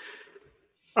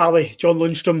 Ali, John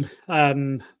Lundstrom,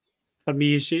 for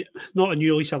me, is not a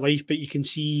new lease of life, but you can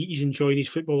see he's enjoying his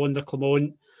football under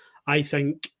Clement. I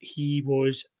think he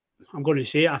was, I'm going to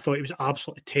say it, I thought he was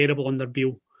absolutely terrible under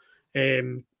Beale.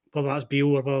 Whether that's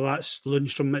Beale or whether that's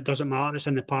Lundstrom, it doesn't matter. It's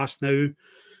in the past now.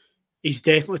 He's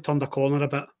definitely turned a corner a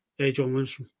bit, John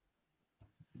Lundstrom.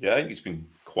 Yeah, I think he's been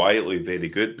quietly very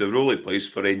good. The role he plays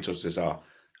for Rangers is a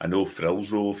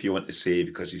no-frills role, if you want to say,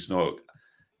 because he's not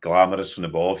glamorous on the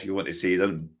ball, if you want to say. He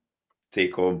doesn't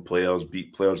take on players,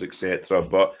 beat players, etc.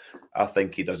 But I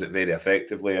think he does it very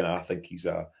effectively, and I think he's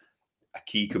a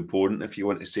key component, if you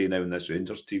want to say, now in this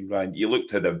Rangers team, Ryan. You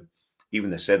looked at them, even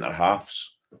the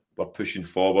centre-halves were pushing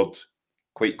forward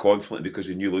quite confidently because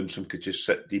he knew Lundstrom could just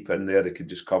sit deep in there, he could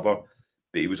just cover.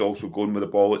 But he was also going with the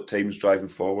ball at times, driving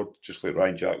forward, just like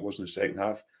Ryan Jack was in the second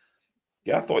half.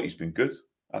 Yeah, I thought he's been good.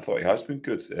 I thought he has been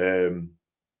good. And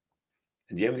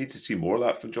yeah, we need to see more of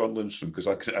that from John Lundstrom, because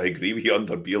I agree with you,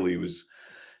 under Beale,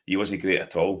 he wasn't great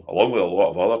at all, along with a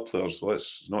lot of other players. So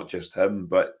it's not just him,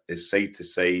 but his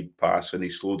side-to-side passing, he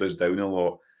slowed us down a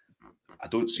lot. I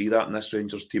don't see that in this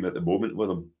Rangers team at the moment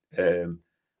with him.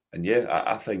 And yeah,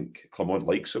 I think Clement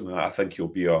likes him. I think he'll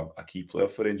be a key player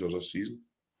for Rangers this season.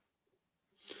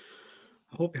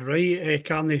 I hope you're right,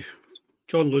 Carney.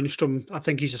 John Lundstrom, I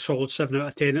think he's a solid 7 out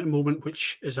of 10 at the moment,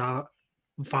 which is a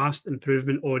vast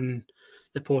improvement on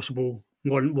the possible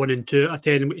 1 and 2 out of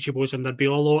 10, which he was under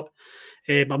Beale a lot.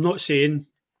 I'm not saying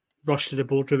rush to the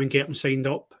boardroom and get him signed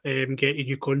up, get a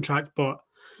new contract, but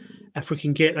if we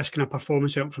can get this kind of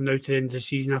performance out from now to the end of the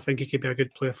season, I think he could be a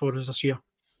good player for us this year.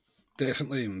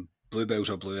 Definitely. Bluebells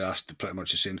or Blue asked pretty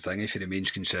much the same thing. If he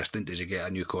remains consistent, does he get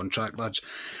a new contract, lads?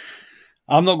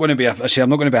 I'm not going to be a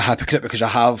hypocrite because I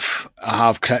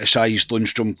have criticised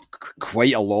Lundstrom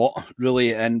quite a lot,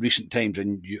 really, in recent times,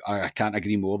 and I can't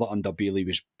agree more that under Beale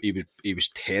he was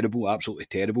terrible, absolutely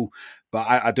terrible. But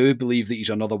I do believe that he's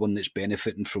another one that's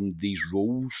benefiting from these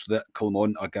roles that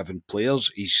Clement are giving players.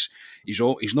 He's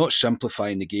not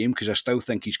simplifying the game, because I still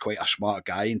think he's quite a smart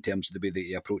guy in terms of the way that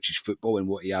he approaches football and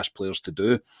what he asks players to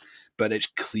do. But it's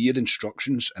clear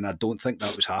instructions, and I don't think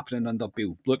that was happening under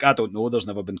Beale. Look, I don't know. There's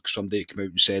never been somebody come out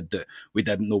and said that we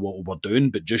didn't know what we were doing,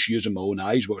 but just using my own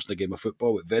eyes watching the game of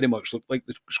football, it very much looked like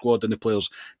the squad and the players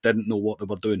didn't know what they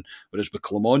were doing. Whereas with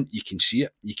Clement, you can see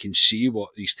it. You can see what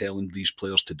he's telling these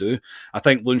players to do. I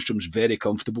think Lundstrom's very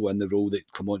comfortable in the role that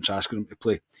Clement's asking him to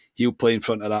play. He'll play in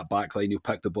front of that back line. He'll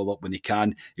pick the ball up when he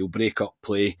can. He'll break up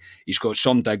play. He's got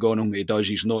some dig on him. He does.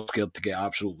 He's not scared to get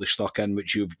absolutely stuck in,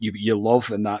 which you love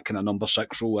in that kind of number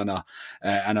 6 role in a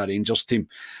Rangers team.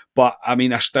 But I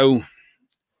mean, I still,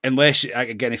 unless,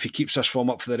 again, if he keeps this form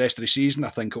up for the rest of the season, I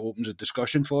think it opens a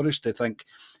discussion for us to think,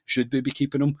 should we be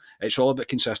keeping him? It's all about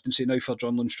consistency now for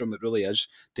John Lundstrom. It really is,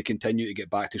 to continue to get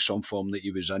back to some form that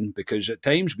he was in, because at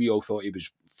times we all thought he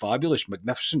was fabulous,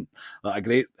 magnificent, like a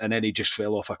great, and then he just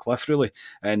fell off a cliff, really,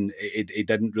 and he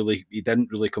didn't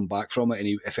really come back from it,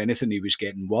 and if anything, he was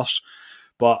getting worse.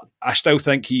 But I still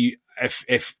think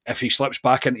if he slips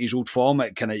back into his old form,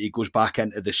 he goes back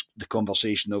into the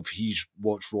conversation of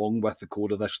what's wrong with the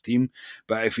core of this team.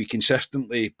 But if he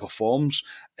consistently performs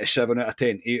a 7 out of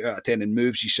 10, 8 out of 10, and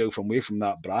moves himself away from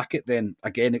that bracket, then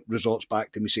again it resorts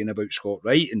back to me saying about Scott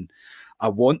Wright. And I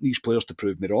want these players to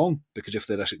prove me wrong, because if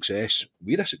they're a success,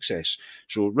 we're a success.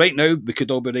 So right now we could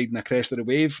all be riding a crest of the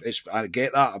wave. I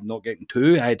get that. I'm not getting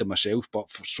too ahead of myself, but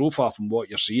so far from what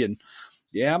you're seeing,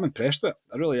 yeah, I'm impressed with it.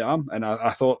 I really am. And I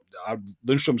thought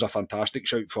Lundstrom's a fantastic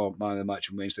shout for man of the match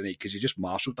on Wednesday night, because he just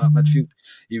marshalled that midfield.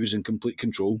 He was in complete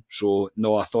control. So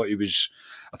no, I thought he was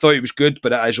good,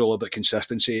 but it is all about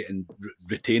consistency and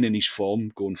retaining his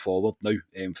form going forward now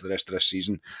for the rest of this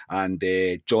season. And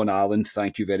John Allen,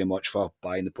 thank you very much for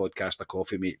buying the podcast a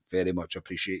coffee, mate. Very much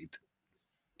appreciated.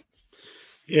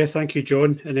 Yeah, thank you,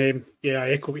 John. And I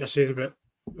echo what you're saying about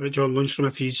John Lundstrom.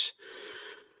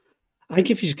 I think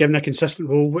if he's given a consistent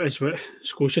role, as what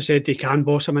Scotia said, he can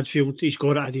boss a midfield. He's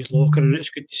got it at his locker, and it's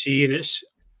good to see. And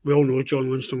we all know John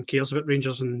Lundstrom cares about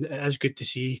Rangers, and it is good to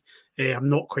see. I'm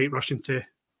not quite rushing to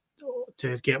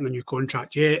get him a new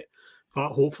contract yet,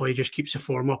 but hopefully he just keeps the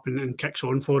form up and kicks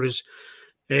on for us.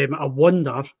 I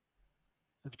wonder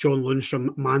if John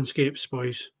Lundstrom manscapes,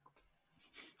 boys.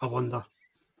 I wonder.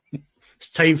 It's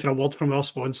time for a word from our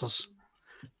sponsors.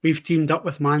 We've teamed up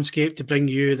with Manscaped to bring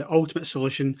you the ultimate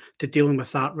solution to dealing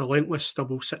with that relentless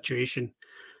stubble situation.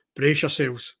 Brace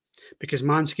yourselves, because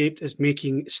Manscaped is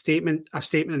making a statement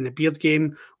in the beard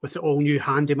game with the all-new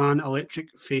Handyman electric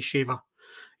face shaver.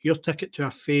 Your ticket to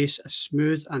a face as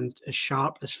smooth and as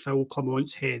sharp as Phil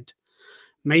Clement's head.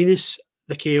 Minus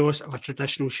the chaos of a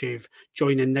traditional shave.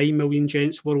 Join the 9 million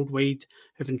gents worldwide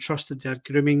who've entrusted their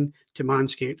grooming to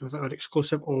Manscaped with our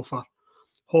exclusive offer.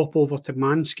 Hop over to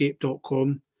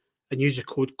manscaped.com and use the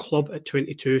code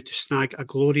CLUB22 to snag a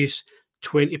glorious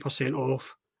 20%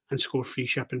 off and score free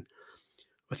shipping.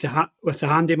 With the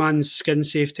Handyman's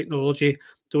skin-safe technology,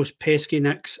 those pesky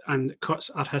nicks and cuts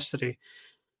are history,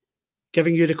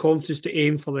 giving you the confidence to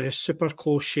aim for the super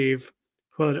close shave.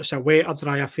 Whether it's a wet or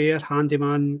dry affair,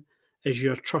 Handyman is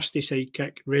your trusty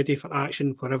sidekick, ready for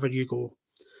action wherever you go.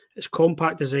 Its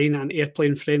compact design and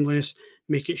airplane friendliness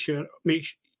make it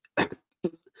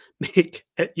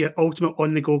your ultimate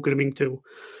on-the-go grooming tool.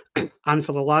 And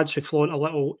for the lads who flaunt a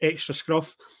little extra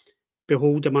scruff,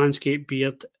 behold the Manscaped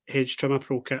Beard Hedge Trimmer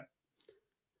Pro Kit.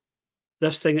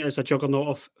 This thing is a juggernaut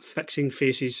of fixing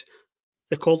faces.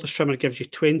 The cordless trimmer gives you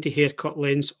 20 haircut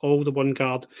lengths, all the one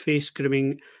guard. Face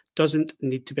grooming doesn't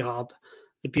need to be hard.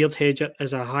 The Beard Hedger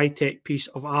is a high-tech piece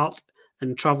of art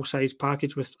and travel-size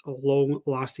package with a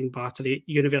long-lasting battery,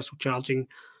 universal charging,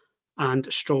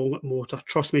 and strong motor.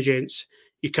 Trust me, gents,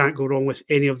 you can't go wrong with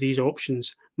any of these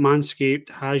options. Manscaped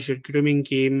has your grooming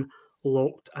game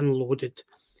locked and loaded.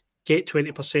 Get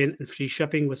 20% and free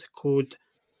shipping with the code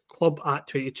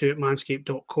club@22 at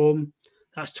manscaped.com.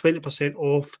 That's 20%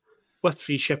 off with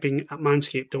free shipping at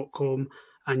manscaped.com,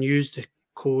 and use the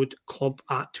code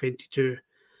club@22.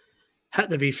 Hit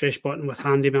the refresh button with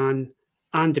Handyman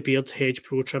and the Beard Hedge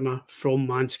Pro Trimmer from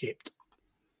Manscaped.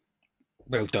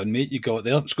 Well done, mate. You got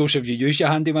there. Scotia, have you used your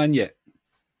Handyman yet?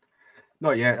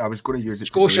 Not yet. I was going to use it.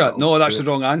 Scotia, no, that's the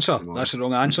wrong answer. That's the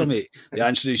wrong answer, mate. The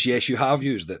answer is yes, you have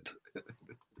used it.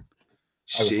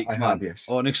 I have, yes.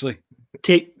 Honestly.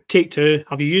 Take two.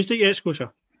 Have you used it yet,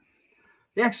 Scotia?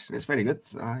 Yes, it's very good.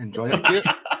 I enjoy it.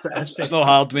 It's not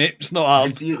hard, mate. It's not hard.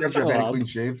 I see it. It's very clean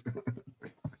shaved.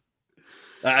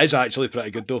 That is actually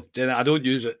pretty good, though. I don't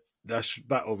use it. This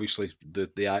bit, obviously,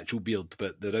 the actual beard,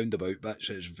 but the roundabout bit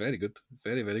is very good.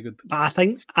 Very, very good. But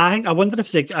I wonder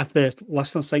if the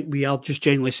listeners think we are just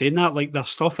genuinely saying that. Like, their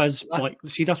stuff is, like,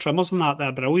 see their trimmers and that,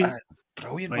 they're brilliant.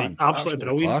 Brilliant, like, man. Absolutely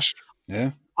brilliant. Class.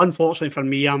 Yeah. Unfortunately for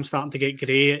me, I'm starting to get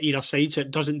grey at either side, so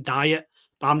it doesn't dye it.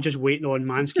 But I'm just waiting on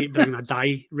Manscaped bringing a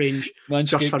dye range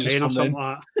just for men or something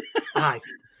like that.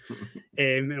 Aye.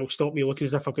 It'll stop me looking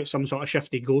as if I've got some sort of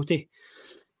shifty goatee.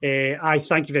 I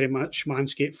thank you very much,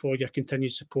 Manscaped, for your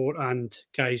continued support. And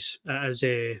guys,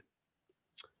 it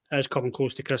is coming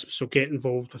close to Christmas, so get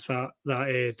involved with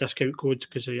that discount code,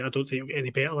 because I don't think it'll get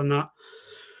any better than that.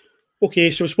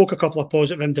 Okay, so we spoke a couple of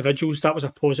positive individuals. That was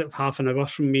a positive half an hour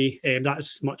from me.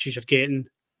 That's as much as you're getting.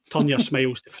 Turn your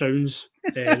smiles to frowns.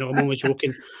 No, I'm only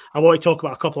joking. I want to talk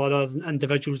about a couple of other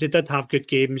individuals. They did have good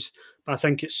games, but I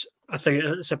think it's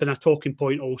been a talking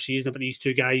point all season about these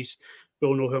two guys. We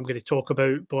all know who I'm going to talk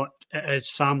about, but it is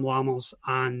Sam Lammers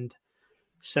and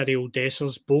Cyril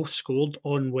Dessers. Both scored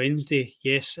on Wednesday.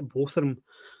 Yes, both of them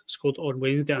scored on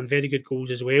Wednesday, and very good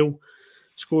goals as well.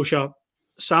 Scotia,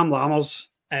 Sam Lammers.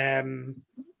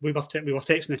 We were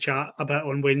texting the chat a bit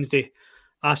on Wednesday.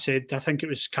 I said, I think it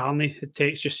was Carney, the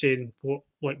text just saying,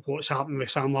 what's happening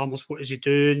with Sam Lammers? What is he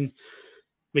doing?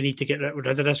 We need to get rid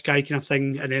of this guy, kind of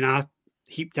thing. And then I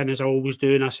heaped in, as I always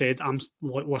do, and I said, I'm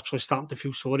literally starting to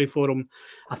feel sorry for him.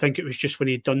 I think it was just when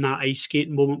he'd done that ice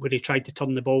skating moment where he tried to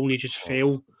turn the ball and he just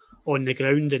fell on the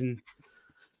ground, and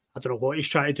I don't know what he's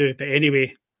trying to do. But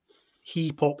anyway,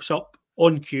 he pops up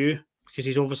on cue because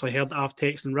he's obviously heard that I've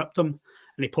texted and ripped him,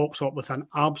 and he pops up with an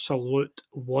absolute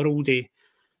worldie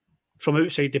from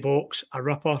outside the box, a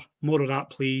ripper. More of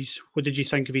that, please. What did you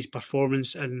think of his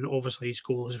performance and obviously his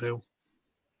goal as well?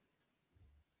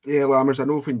 Yeah, Lammers, I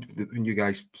know when you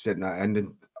guys sent that in,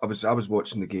 and I was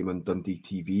watching the game on Dundee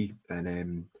TV,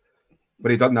 and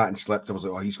when he done that and slipped, I was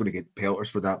like, oh, he's going to get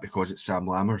pelters for that because it's Sam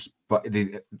Lammers. But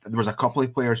there was a couple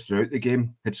of players throughout the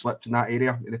game had slipped in that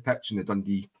area of the pitch, and the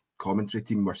Dundee commentary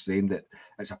team were saying that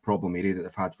it's a problem area that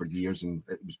they've had for years, and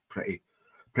it was pretty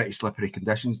slippery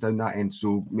conditions down that end,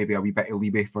 so maybe a wee bit of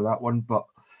leeway for that one. But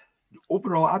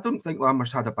overall, I don't think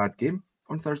Lammers had a bad game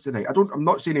on Thursday night. I'm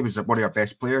not saying he was one of our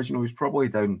best players. You know, he's probably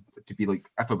down to be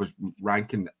like, if I was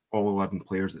ranking all 11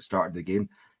 players that started the game,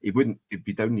 he'd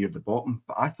be down near the bottom.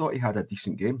 But I thought he had a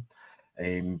decent game.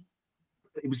 It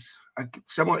was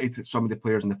similar to some of the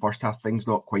players in the first half, things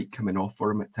not quite coming off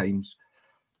for him at times.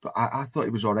 But I thought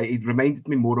he was all right. He reminded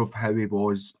me more of how he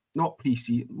was, not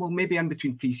pre-season, well, maybe in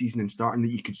between pre-season and starting,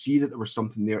 that you could see that there was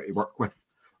something there to work with,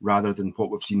 rather than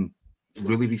what we've seen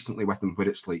really recently with him, where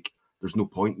it's like, there's no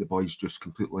point, the boys just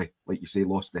completely, like you say,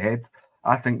 lost the head.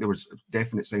 I think there was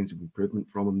definite signs of improvement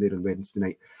from him there on Wednesday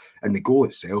night. And the goal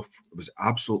itself was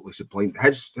absolutely sublime.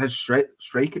 His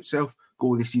strike itself,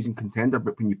 goal of the season contender,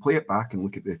 but when you play it back and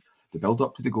look at the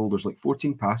build-up to the goal, there's like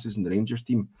 14 passes in the Rangers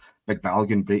team. Big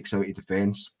Balogun breaks out of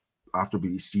defence after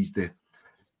he sees the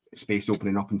space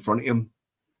opening up in front of him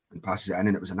and passes it in,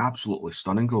 and it was an absolutely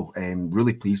stunning goal.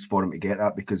 Really pleased for him to get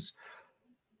that, because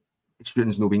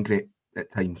shooting's no been great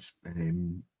at times. I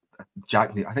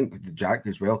think Jack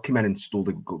as well came in and stole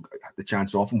the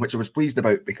chance off him, which I was pleased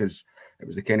about, because it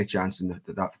was the kind of chance in that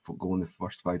goal in the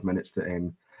first 5 minutes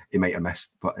that he might have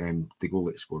missed. But the goal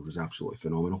that he scored was absolutely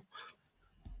phenomenal.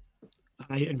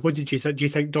 And what did you think? Do you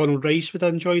think Donald Rice would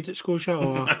have enjoyed it, Scotia?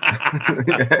 Or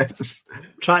yes.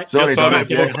 Try to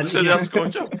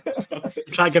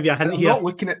give you a hint here. Not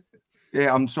looking at.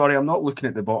 Yeah, I'm sorry. I'm not looking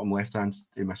at the bottom left hand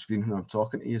of my screen when I'm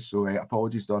talking to you. So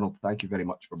apologies, Donald. Thank you very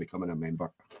much for becoming a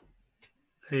member.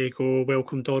 There you go.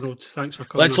 Welcome, Donald. Thanks for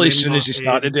coming. Literally, as soon as he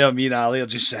started there, me and Ali are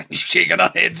just sitting, shaking our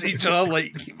heads at each other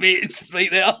like, mate, it's right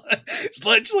there. It's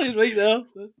literally right there.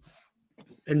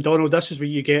 And Donald, this is where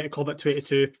you get a Club at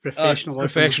 22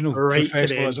 professionalism.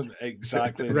 Professionalism,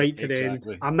 exactly. Right to the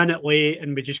end. A minute late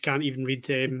and we just can't even read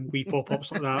wee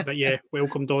pop-ups like that. But yeah,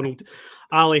 welcome, Donald.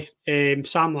 Ali, Sam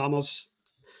Lammers,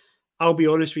 I'll be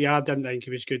honest with you, I didn't think he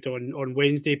was good on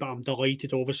Wednesday, but I'm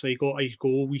delighted, obviously, he got his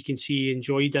goal. We can see he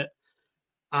enjoyed it.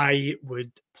 I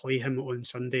would play him on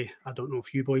Sunday. I don't know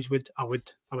if you boys would. I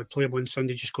would play him on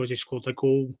Sunday just because he scored a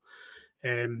goal.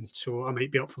 So I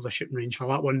might be up for the shooting range for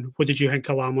that one. What did you think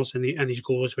of Lammers and his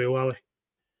goal as well, Ali?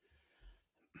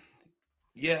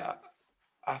 Yeah,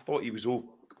 I thought he was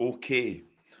okay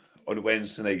on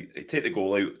Wednesday night. Take the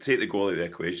goal out of the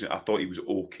equation. I thought he was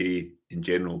okay in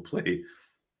general play.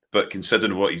 But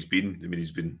considering what he's been, I mean,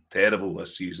 he's been terrible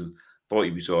this season. Thought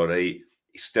he was all right.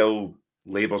 He still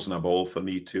labours on a ball for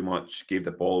me too much. Gave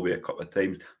the ball away a couple of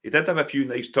times. He did have a few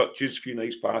nice touches, a few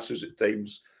nice passes at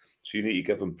times. So you need to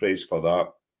give him praise for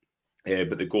that.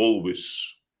 But the goal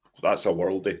that's a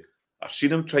worldie. I've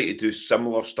seen him try to do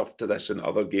similar stuff to this in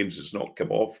other games. It's not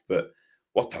come off, but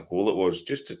what a goal it was.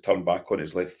 Just to turn back on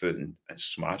his left foot and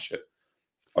smash it.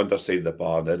 Underside the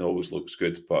bar and in always looks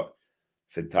good, but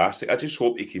fantastic. I just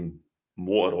hope he can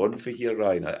motor on for here,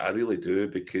 Ryan. I really do,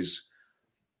 because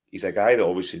he's a guy that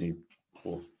obviously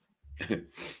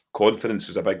confidence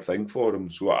is a big thing for him.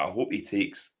 So I hope he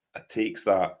takes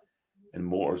that and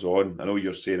motors on. I know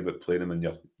you're saying about playing him in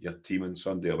your team on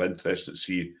Sunday. I'm interested to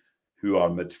see who our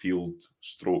midfield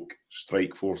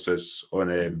strike force is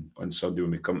on Sunday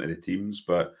when we come to the teams.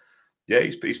 But yeah,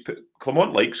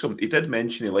 Clement likes him. He did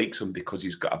mention he likes him because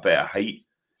he's got a bit of height.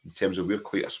 In terms of we're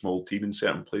quite a small team in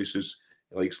certain places.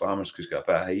 He likes Lammers because he's got a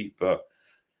bit of height. But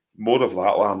more of that,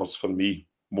 Lammers, for me.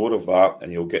 More of that,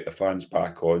 and he'll get the fans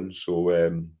back on.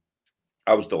 So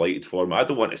I was delighted for him. I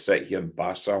don't want to sit here and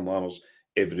bash Sam Lammers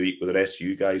every week with the rest of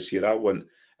you guys here. I want,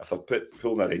 if they're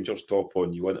pulling a Rangers top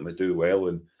on, you want them to do well,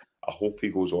 and I hope he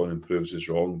goes on and proves us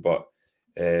wrong. But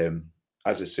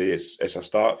as I say, it's a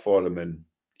start for him, and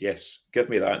yes, give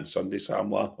me that on Sunday, Sam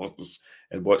Lammers,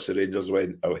 and watch the Rangers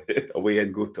away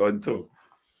and go Toronto.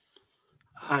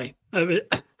 Aye.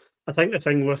 I think the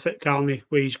thing with it, Carney,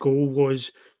 with his goal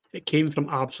was it came from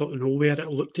absolutely nowhere. It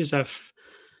looked as if,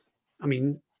 I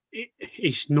mean,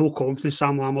 he's no confidence,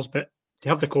 Sam Lammers, but to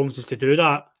have the confidence to do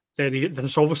that, then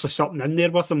there's obviously something in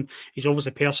there with him. He's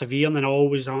obviously persevering and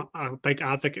always a big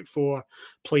advocate for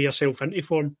play yourself into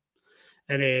form.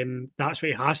 And that's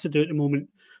what he has to do at the moment.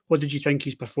 What did you think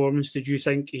his performance? Did you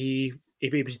think he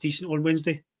was decent on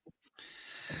Wednesday?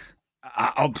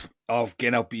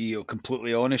 I'll be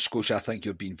completely honest, Scotia. I think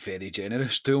you're being very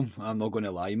generous to him. I'm not going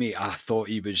to lie, mate. I thought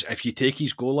he was, if you take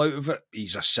his goal out of it,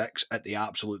 he's a 6 at the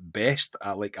absolute best,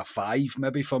 at like a 5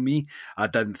 maybe for me. I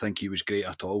didn't think he was great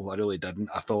at all. I really didn't.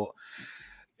 I thought,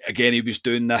 again, he was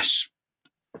doing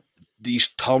these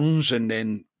turns and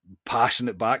then passing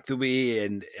it back the way,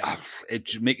 and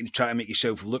it's trying to make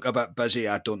yourself look a bit busy.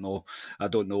 I don't know.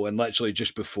 And literally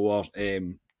just before,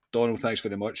 Donald, thanks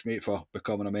very much, mate, for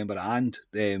becoming a member and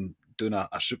doing a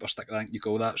super stick, I think you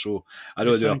call that. So I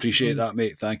really do appreciate that,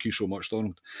 mate. Thank you so much,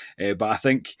 Donald. But I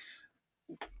think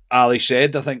Ali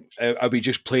said, are we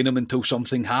just playing him until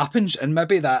something happens? And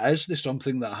maybe that is the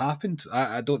something that happened.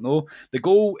 I don't know. The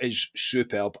goal is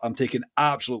superb. I'm taking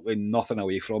absolutely nothing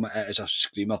away from it. It is a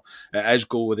screamer. It is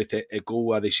goal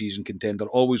of the season contender.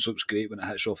 Always looks great when it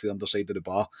hits off the underside of the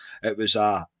bar. It was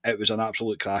an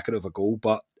absolute cracker of a goal.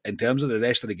 But in terms of the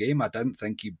rest of the game, I didn't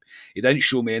think he didn't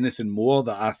show me anything more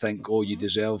that I think, you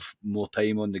deserve more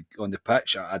time on the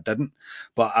pitch. I didn't.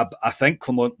 But I think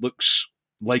Clement looks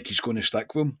like he's going to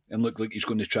stick with him and look like he's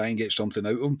going to try and get something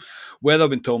out of him. Whether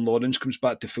when Tom Lawrence comes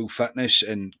back to full fitness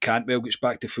and Cantwell gets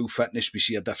back to full fitness, we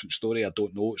see a different story. I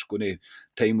don't know.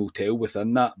 Time will tell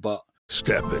within that. But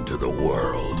step into the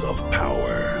world of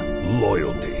power,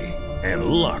 loyalty, and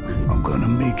luck. I'm going to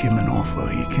make him an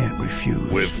offer he can't refuse.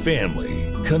 With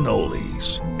family,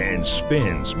 cannolis, and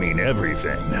spins mean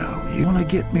everything. Now, you want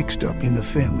to get mixed up in the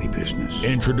family business.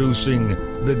 Introducing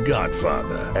The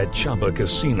Godfather at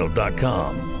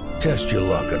ChumbaCasino.com. Test your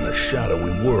luck in the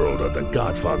shadowy world of The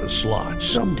Godfather slot.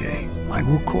 Someday, I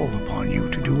will call upon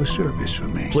you to do a service for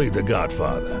me. Play The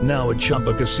Godfather now at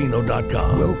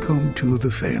ChumbaCasino.com. Welcome to the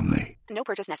family. No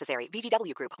purchase necessary.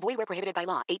 VGW Group. Void where prohibited by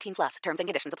law. 18+. Terms and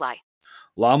conditions apply.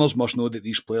 Lammers must know that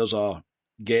these players are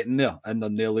getting there and they're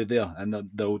nearly there and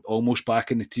they're almost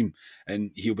back in the team,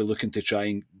 and he'll be looking to try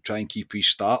and keep his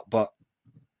start. But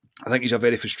I think he's a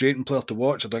very frustrating player to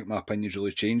watch. I think my opinion's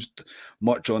really changed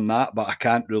much on that, but I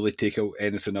can't really take out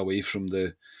anything away from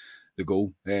the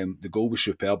goal. The goal was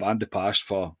superb, and the pass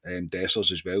for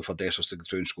Dessers as well, for Dessers to go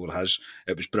through and score his.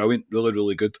 It was brilliant, really,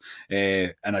 really good.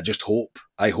 And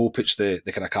I hope it's the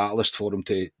kind of catalyst for him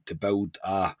to build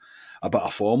a bit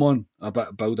of form on,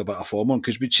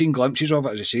 because we'd seen glimpses of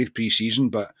it, as I say, pre-season,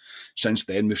 but since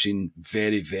then we've seen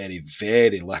very, very,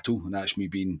 very little, and that's me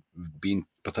being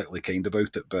particularly kind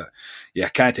about it. But yeah, I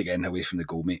can't take anything away from the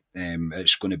goal, mate.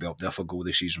 It's going to be up there for goal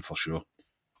this season for sure.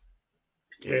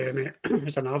 Yeah, mate,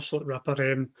 it's an absolute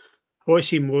ripper. I want to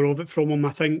see more of it from him.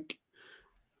 I think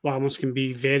Lammers can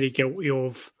be very guilty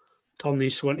of turning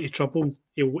his into trouble.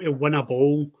 He'll win a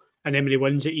ball, and then when he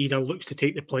wins it, he either looks to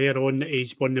take the player on that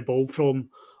he's won the ball from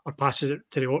or passes it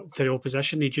to the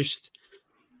opposition. It's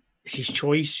his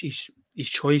choice. His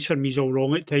choice for me is all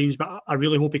wrong at times, but I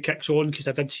really hope he kicks on because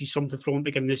I did see something from him at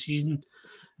the beginning of the season,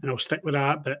 and I'll stick with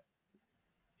that. But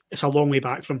it's a long way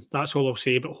back from him. That's all I'll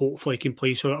say. But hopefully he can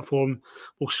play sort of form.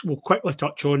 We'll quickly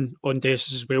touch on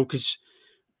Dessers as well because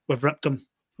we've ripped him.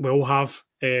 We all have.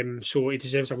 So he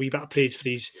deserves a wee bit of praise for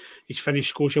his finished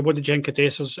Scotia. What did you think of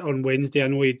Dessers on Wednesday? I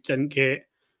know he didn't get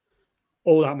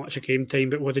all that much of game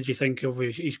time, but what did you think of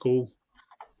his goal?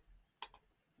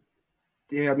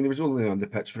 Yeah, I mean, he was only on the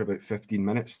pitch for about 15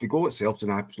 minutes. The goal itself is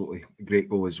an absolutely great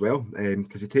goal as well,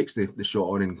 because he takes the shot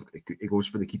on and he goes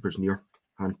for the keeper's near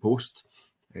hand post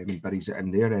and buries it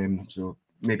in there. So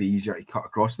maybe easier to cut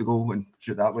across the goal and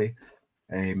shoot that way.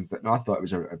 But no, I thought it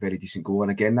was a very decent goal.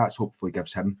 And again, that's hopefully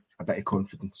gives him a bit of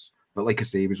confidence. But like I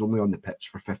say, he was only on the pitch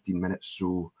for 15 minutes,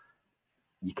 so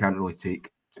you can't really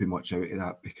take too much out of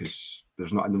that because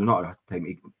there's not a time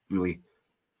to really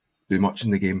do much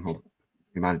in the game. Well,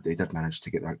 they did manage to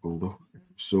get that goal though.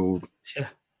 So yeah.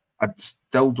 I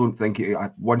still don't think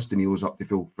once Danilo's up to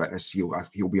full fitness,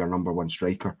 he'll be our number one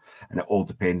striker, and it all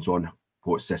depends on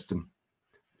what system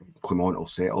Clement will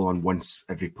settle on once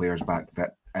every player's back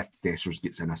fit. If Dessers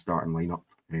gets in a starting lineup,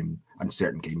 and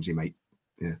certain games he might,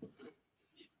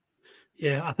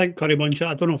 Yeah, I think Curry Muncher,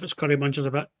 I don't know if it's Curry Muncher's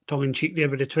a bit tongue-in-cheek there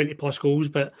with the 20-plus goals,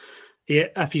 but yeah,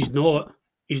 if he's not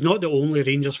the only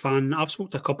Rangers fan. I've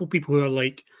spoken to a couple of people who are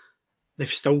like, they've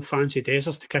still fancied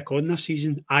Dessers to kick on this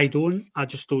season. I don't. I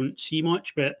just don't see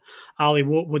much. But Ali,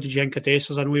 what did you think of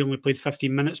Dessers? I know he only played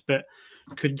 15 minutes, but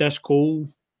could this goal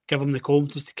give him the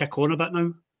confidence to kick on a bit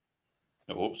now?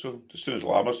 I hope so. As soon as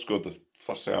Lammers scored, the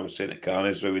first thing I was saying to Carney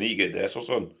is we need to get Dessers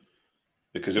on.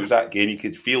 Because it was that game, you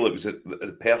could feel it was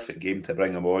the perfect game to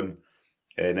bring him on.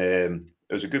 And it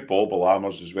was a good ball by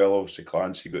Lammers as well. Obviously,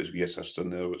 Clancy got his wee assist in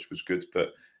there, which was good.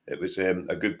 But it was a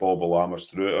good ball by Lammers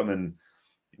through him. And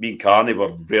me and Carney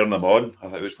were rearing him on. I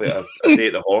think it was like a day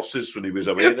at the horses when he was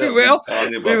away. We were.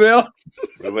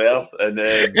 And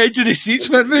edge of the seats,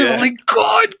 weren't we? Yeah. We're like,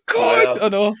 God, I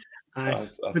know.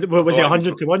 Was he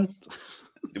 100 to 1?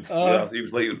 Yeah, he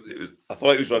was like, I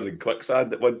thought he was running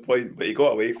quicksand at one point, but he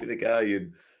got away from the guy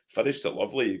and finished it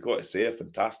lovely. You got to say, a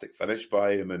fantastic finish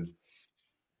by him, and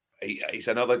he's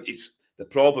the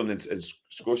problem. And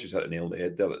Scotia's hit the nail on the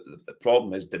head there. The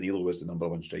problem is Danilo is the number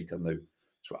one striker now,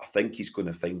 so I think he's going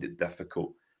to find it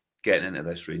difficult getting into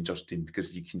this Rangers team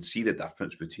because you can see the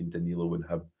difference between Danilo and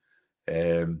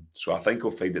him. So I think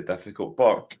he'll find it difficult,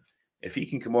 but if he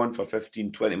can come on for 15,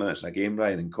 20 minutes in a game,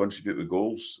 Ryan, and contribute with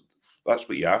goals, that's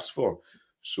what you asked for.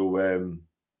 So,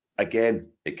 again,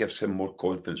 it gives him more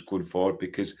confidence going forward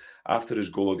because after his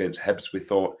goal against Hibs, we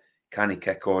thought, can he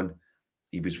kick on?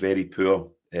 He was very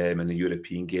poor in the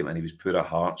European game and he was poor at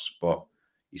Hearts, but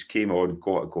he's came on,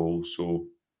 got a goal. So,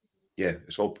 yeah,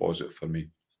 it's all positive for me.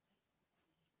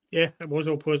 Yeah, it was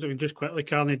all positive. And just quickly,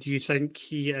 Carney, do you think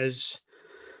he is...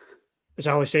 As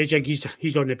Ali said,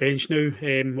 he's on the bench now.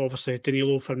 Obviously,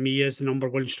 Danilo for me is the number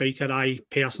one striker. I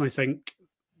personally think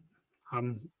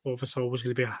I'm obviously always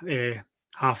going to be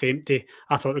half empty.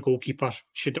 I thought the goalkeeper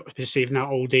should be saving that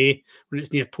all day when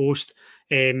it's near post.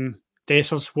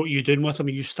 Dessers, what are you doing with him? Are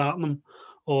you starting him,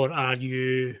 or are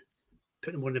you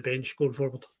putting him on the bench going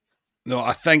forward? No,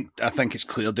 I think it's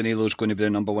clear Danilo's going to be the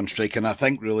number one striker, and I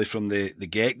think really from the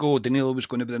get-go Danilo was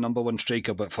going to be the number one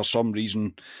striker, but for some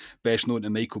reason, best known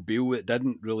to Michael Beale, it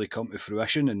didn't really come to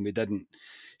fruition and we didn't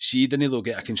see Danilo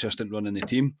get a consistent run in the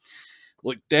team.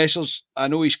 Look, Dessers, I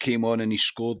know he's came on and he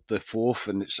scored the fourth,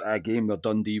 and it's a game where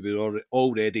Dundee were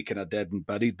already kind of dead and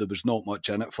buried. There was not much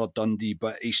in it for Dundee,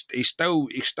 but he still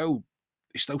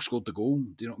scored the goal.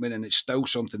 Do you know what I mean? And it's still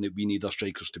something that we need our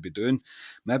strikers to be doing.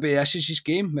 Maybe this is his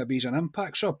game. Maybe he's an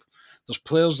impact sub. There's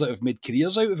players that have made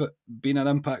careers out of it, being an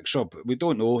impact sub. We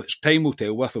don't know. It's time will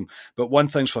tell with him. But one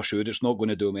thing's for sure, it's not going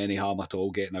to do him any harm at all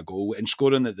getting a goal and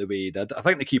scoring it the way he did. I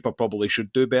think the keeper probably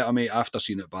should do better, mate, after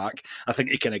seeing it back. I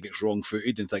think he kind of gets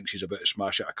wrong-footed and thinks he's about to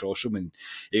smash it across him, and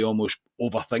he almost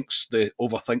overthinks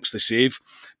the save.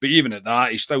 But even at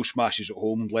that, he still smashes it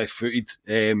home left-footed.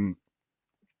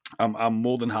 I'm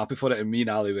more than happy for it. And me and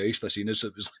Ali West, I seen this.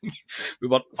 It was like we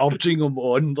were urging him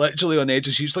on, literally on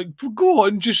edges. He's like, "Go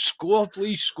on, just score,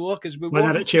 please score," because we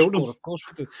want him to score. Of course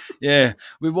we do. Yeah,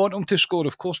 we want him to score.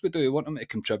 Of course we do. We want him to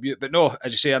contribute. But no,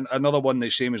 as I say, another one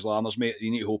that's same as Lammers, mate.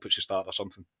 You need to hope it's a start or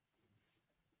something.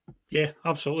 Yeah,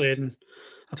 absolutely. And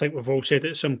I think we've all said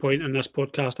it at some point in this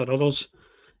podcast or others.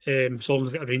 As long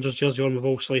as we've got a Rangers jersey on, we've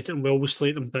all slated them. We always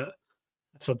slate them, but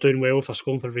they're doing well, if they're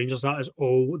scoring for Rangers, that is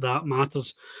all that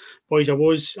matters. Boys,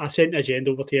 I sent the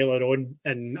agenda over to you earlier on,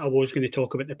 and I was going to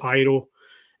talk about the pyro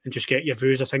and just get your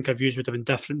views. I think our views would have been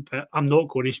different, but I'm not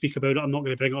going to speak about it. I'm not going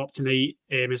to bring it up tonight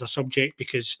as a subject,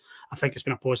 because I think it's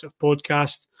been a positive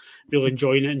podcast. Really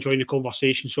enjoying the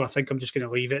conversation. So I think I'm just going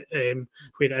to leave it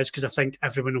where it is, because I think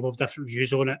everyone will have different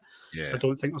views on it. Yeah. So I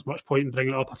don't think there's much point in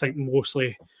bringing it up. I think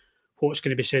mostly what's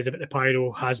going to be said about the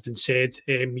pyro has been said.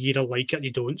 You either like it or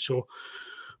you don't. So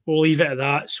we'll leave it at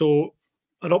that. So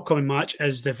our upcoming match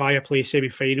is the Viaplay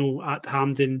semi-final at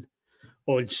Hampden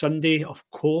on Sunday. Of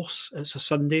course, it's a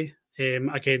Sunday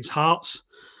against Hearts.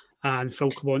 And Phil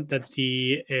Clement did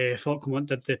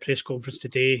the press conference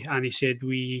today, and he said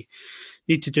we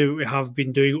need to do what we have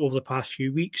been doing over the past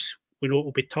few weeks. We know it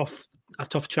will be tough, a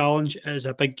tough challenge. It is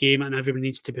a big game, and everyone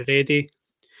needs to be ready.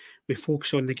 We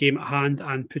focus on the game at hand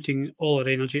and putting all our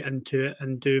energy into it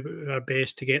and do our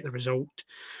best to get the result.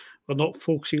 We're not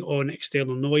focusing on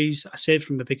external noise. I said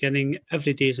from the beginning,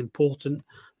 every day is important.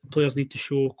 The players need to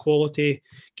show quality,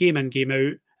 game in, game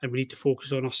out, and we need to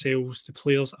focus on ourselves. The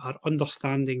players are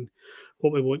understanding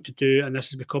what we want to do, and this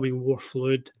is becoming more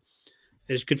fluid.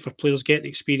 It's good for players getting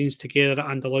experience together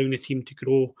and allowing the team to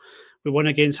grow. We won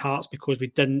against Hearts because we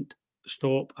didn't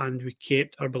stop and we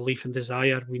kept our belief and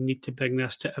desire. We need to bring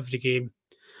this to every game.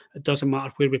 It doesn't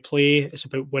matter where we play, it's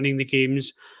about winning the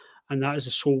games, and that is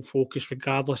the sole focus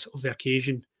regardless of the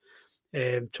occasion.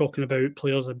 Talking about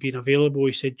players that are being available,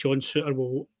 he said John Souttar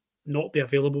will not be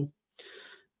available.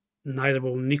 Neither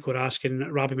will Nico Raskin,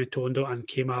 Rabbi Matondo and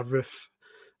Kemar Roof.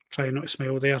 Trying not to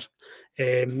smile there.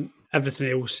 Everything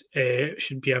else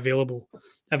should be available.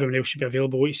 Everyone else should be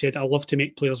available. He said, I love to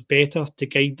make players better, to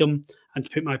guide them and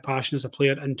to put my passion as a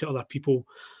player into other people.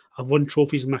 I've won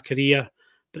trophies in my career,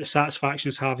 but the satisfaction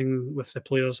is having with the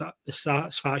players. The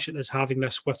satisfaction is having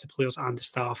this with the players and the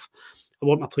staff. I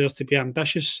want my players to be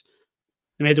ambitious.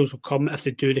 The medals will come if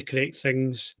they do the correct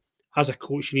things. As a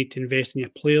coach, you need to invest in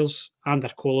your players and their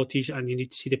qualities, and you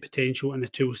need to see the potential and the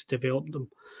tools to develop them.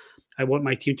 I want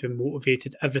my team to be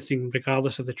motivated. Everything,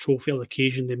 regardless of the trophy or the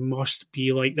occasion, they must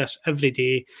be like this every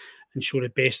day and show the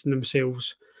best in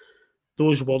themselves.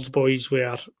 Those words, boys,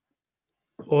 were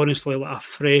honestly like a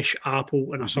fresh apple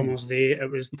on a summer's day. I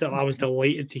was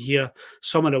delighted to hear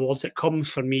some of the words that comes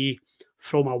for me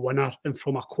from a winner and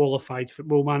from a qualified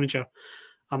football manager.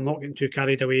 I'm not getting too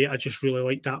carried away. I just really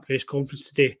liked that press conference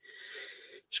today.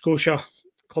 Scotia,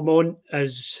 Clement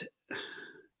he's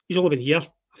only been here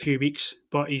a few weeks,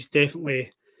 but he's definitely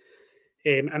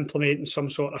implementing some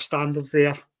sort of standards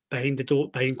there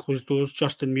behind closed doors.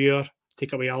 Justin Muir,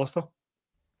 take it away, Alistair.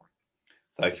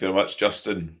 Thank you very much,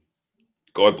 Justin.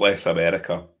 God bless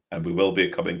America, and we will be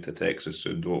coming to Texas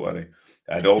soon, don't worry.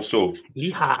 And also,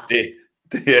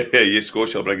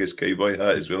 Scotia will bring his cowboy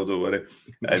hat as well, don't worry.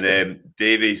 And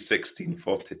Davey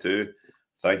 1642,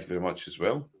 thank you very much as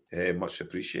well. Much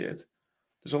appreciated.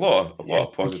 There's a lot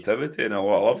of positivity and a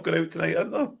lot of love going out tonight, isn't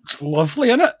there? It's lovely,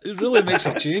 isn't it? It really makes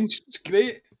a change. It's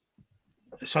great.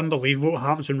 It's unbelievable what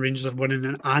happens when Rangers are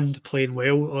winning and playing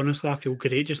well. Honestly, I feel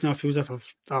great just now. I feel as if I'm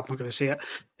not going to say it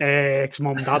because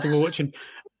Mum and Dad will be watching.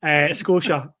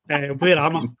 Scotia, where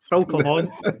am I? Phil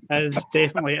Clement is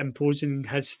definitely imposing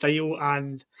his style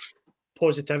and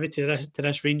positivity to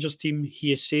this Rangers team.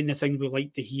 He is saying the things we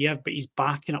like to hear, but he's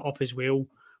backing it up as well.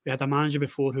 We had a manager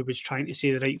before who was trying to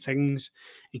say the right things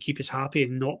and keep us happy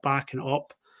and not backing it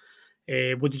up.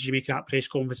 What did you make of that press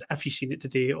conference, if you've seen it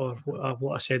today, or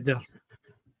what I said there?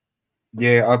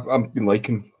 Yeah, I've been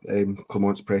liking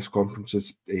Clement's press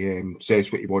conferences. He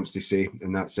says what he wants to say,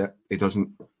 and that's it. He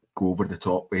doesn't go over the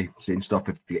top by saying stuff.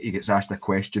 If he gets asked a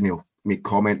question, he'll make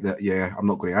comment that, yeah, I'm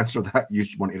not going to answer that. You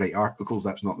just want to write articles.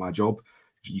 That's not my job.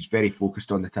 He's very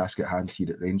focused on the task at hand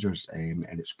here at Rangers, and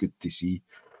it's good to see.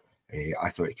 I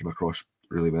thought he came across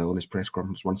really well in his press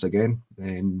conference once again.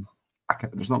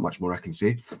 There's not much more I can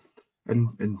say.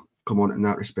 And come on, in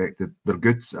that respect, they're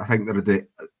good. I think they're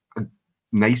a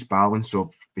nice balance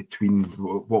of between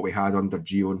what we had under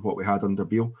Gio and what we had under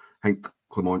Beale. I think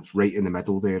Clement's right in the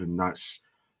middle there, and that's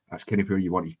kind of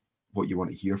what you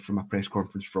want to hear from a press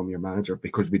conference from your manager,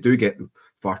 because we do get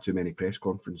far too many press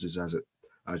conferences as it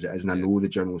is, and I know the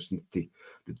journalists they've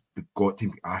got to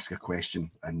ask a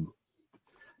question and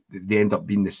they end up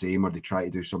being the same, or they try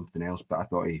to do something else. But I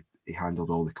thought he handled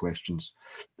all the questions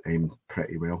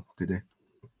pretty well today.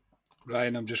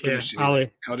 Ryan, I'm just going to say, Ali,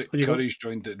 Curry's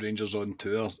joined at Rangers on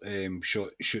tour,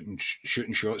 shooting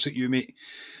shots at you, mate.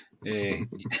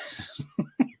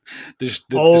 Does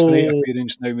tonight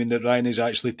appearance now mean that Ryan is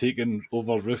actually taking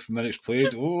over Roof minutes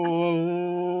played?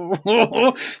 Oh,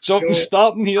 something's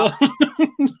starting here.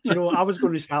 I was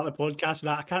going to start the podcast with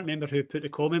that. I can't remember who put the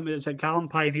comment, but it's like Callum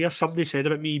Pioneer. Somebody said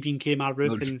about me being Kmart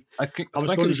Roof, and I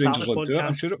was going to start the podcast.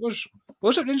 I'm sure it was.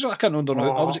 Was it Rangers? I can't remember.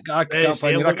 Was it Callum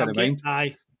Pioneer? I can't remember.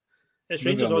 Aye, it's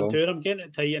Rangers on tour. I'm getting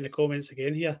it tight in the comments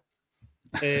again here.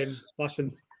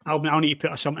 Listen, I'll need to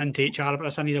put something into HR about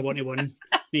this. I need a 1-to-1.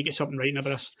 Need to get something right about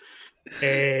this.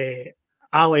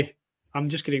 Ali, I'm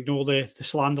just going to ignore the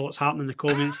slander that's happening in the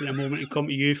comments in a moment and come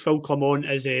to you. Phil Clement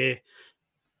is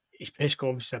his press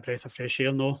conference is a breath of fresh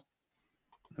air, no?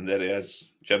 And there he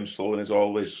is. Jim Sloan, as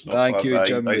always. Thank you,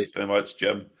 Jim. Thanks very much,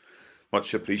 Jim.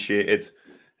 Much appreciated.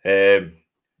 No,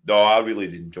 I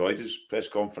really enjoyed his press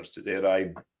conference today,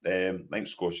 Ryan. I think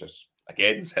Scotia's,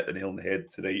 again, hit the nail on the head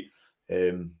tonight.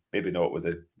 Maybe not with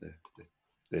the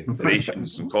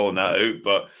rations and calling that out,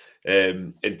 but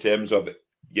in terms of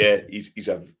he's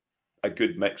a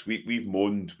good mix. We've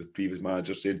moaned with previous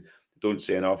managers saying they don't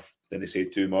say enough, then they say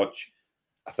too much.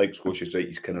 I think Scotia's right.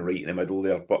 He's kind of right in the middle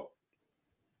there, but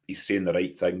he's saying the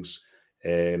right things.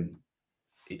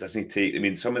 He doesn't take. I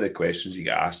mean, some of the questions he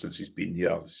got asked since he's been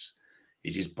here, he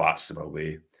just bats them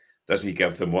away. Doesn't he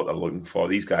give them what they're looking for?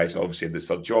 These guys, obviously, it's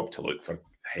their job to look for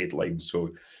headlines,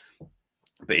 so.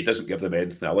 But he doesn't give them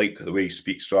anything. I like the way he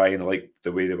speaks, Ryan. I like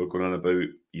the way they were going on about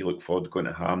you look forward to going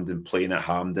to Hampden, playing at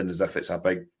Hampden as if it's a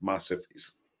big, massive.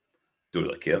 Don't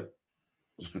really care.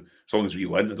 As long as we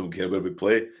win, I don't care where we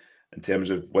play. In terms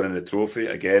of winning the trophy,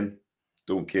 again,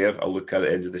 don't care. I'll look at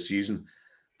the end of the season.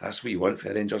 That's what you want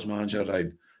for a Rangers manager,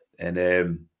 Ryan. And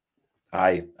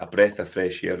a breath of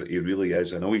fresh air. He really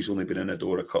is. I know he's only been in the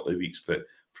door a couple of weeks, but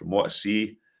from what I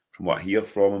see, from what I hear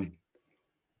from him,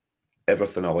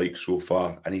 everything I like so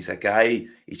far. And he's a guy,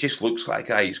 he just looks like a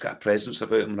guy, he's got a presence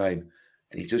about him, Ryan.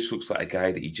 And he just looks like a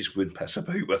guy that you just wouldn't piss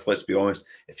about with, let's be honest.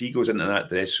 If he goes into that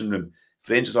dressing room, if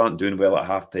Rangers aren't doing well at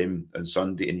halftime on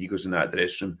Sunday and he goes in that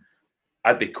dressing room,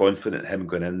 I'd be confident him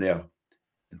going in there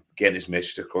and getting his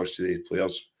message across to the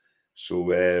players.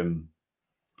 So,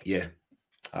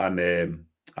 I'm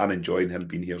enjoying him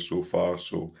being here so far.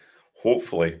 So,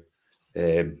 hopefully,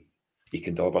 he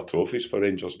can deliver trophies for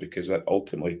Rangers because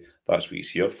ultimately that's what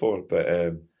he's here for.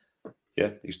 But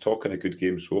he's talking a good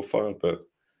game so far, but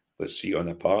let's see it on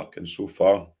the park. And so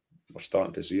far, we're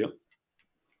starting to see it.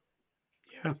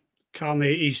 Yeah,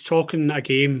 Carney, he's talking a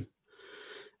game,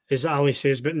 as Ali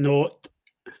says, but not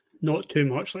too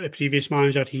much like the previous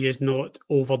manager. He is not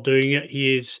overdoing it.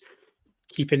 He is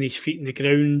keeping his feet in the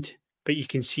ground, but you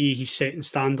can see he's setting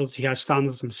standards. He has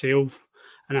standards himself.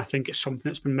 And I think it's something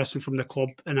that's been missing from the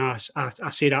club. And I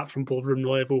say that from boardroom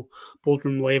level,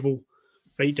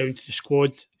 right down to the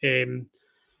squad.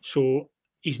 So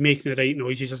he's making the right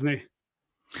noises, isn't he?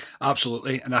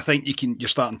 Absolutely. And I think you're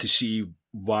starting to see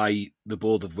why the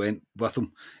board have went with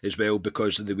him as well,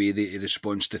 because of the way that he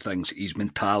responds to things, his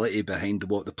mentality behind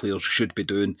what the players should be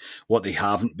doing, what they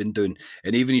haven't been doing.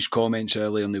 And even his comments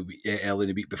early in the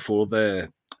week before the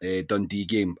Dundee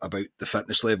game about the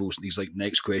fitness levels, and he's like,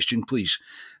 next question please.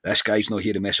 This guy's not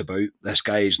here to mess about. This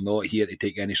guy is not here to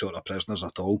take any sort of prisoners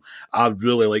at all. I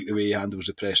really like the way he handles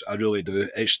the press. I really do.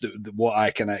 It's what I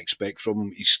kind of expect from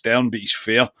him. He's stern but he's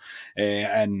fair,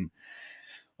 and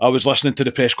I was listening to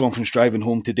the press conference driving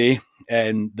home today,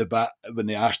 and when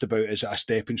they asked about is it a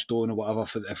stepping stone or whatever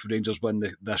for if Rangers win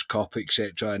this cup,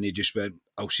 etc., and he just went,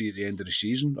 I'll see you at the end of the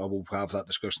season, or we'll have that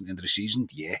discussion at the end of the season.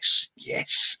 Yes.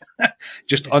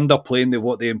 Just underplaying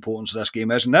what the importance of this game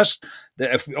is. And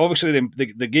obviously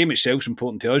the game itself is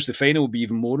important to us, the final will be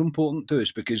even more important to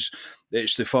us because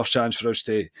it's the first chance for us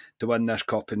to win this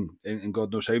cup in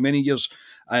God knows how many years.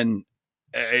 And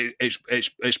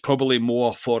it's probably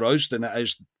more for us than it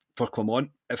is for Clement,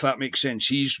 if that makes sense.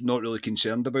 He's not really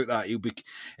concerned about that.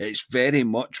 It's very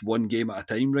much one game at a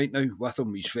time right now with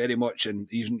him. He's very much,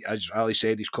 and even as Ali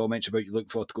said, his comments about you looking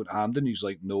forward to going to Hampden, he's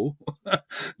like, no.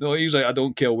 No, he's like, I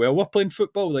don't care where we're playing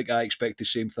football. Like, I expect the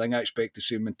same thing. I expect the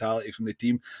same mentality from the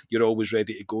team. You're always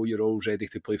ready to go. You're always ready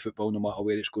to play football no matter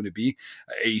where it's going to be.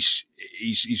 He's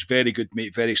very good,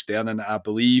 mate, very stern, and I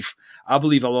believe a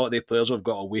lot of the players have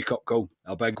got a wake-up call,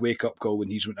 a big wake-up call when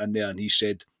he's went in there and he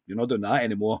said, you're not doing that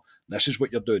anymore. This is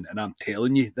what you're doing. And I'm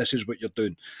telling you, this is what you're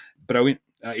doing. Brilliant.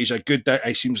 He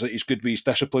seems like he's good with his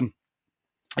discipline.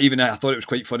 Even I thought it was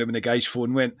quite funny when the guy's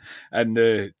phone went and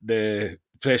the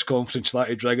press conference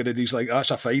started ringing and he's like,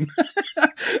 that's a fine.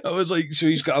 I was like, so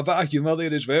he's got a bit of humour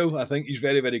there as well. I think he's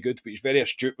very, very good, but he's very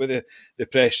astute with the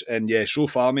press. And yeah, so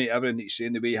far, mate, everything he's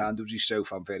saying, the way he handles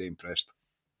himself, I'm very impressed.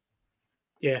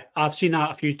 Yeah, I've seen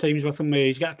that a few times with him.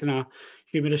 He's got a kind of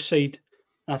humorous side.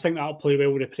 I think that'll play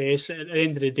well with the press. At the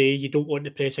end of the day, you don't want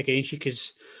the press against you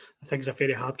because I think it's a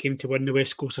very hard game to win the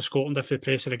West Coast of Scotland if the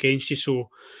press are against you. So,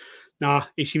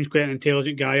 he seems quite an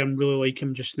intelligent guy. I really like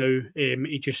him just now.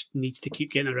 He just needs to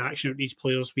keep getting interaction with these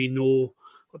players. We know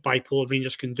what bipolar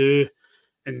Rangers can do,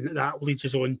 and that leads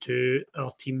us on to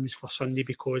our teams for Sunday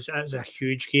because it is a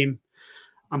huge game,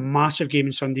 a massive game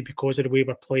on Sunday because of the way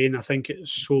we're playing. I think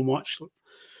it's so much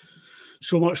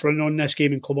running on this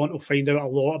game, and Clement will find out a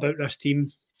lot about this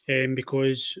team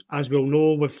because, as we all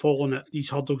know, we've fallen at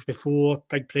these hurdles before,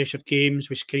 big pressured games.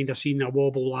 We've kind of seen a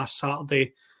wobble last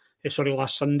Sunday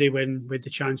when we had the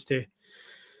chance to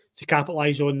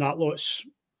capitalise on that. Lots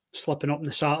slipping up on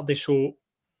the Saturday, so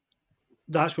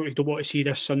that's what we don't want to see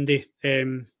this Sunday.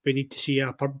 We need to see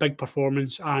a big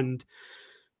performance and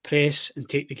press and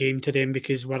take the game to them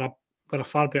because we're a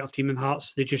far better team than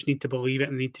Hearts. They just need to believe it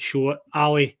and need to show it.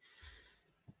 Ali,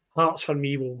 Hearts for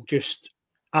me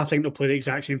I think they'll play the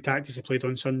exact same tactics they played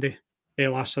on Sunday,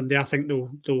 last Sunday. I think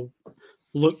they'll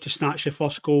look to snatch the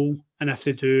first goal, and if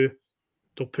they do,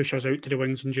 they'll push us out to the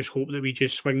wings and just hope that we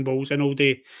just swing balls in all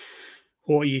day.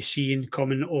 What are you seeing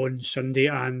coming on Sunday?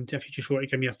 And if you just want to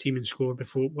give me your team and score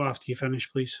after you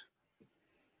finish, please.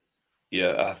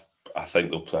 Yeah, I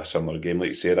think they'll play a similar game, like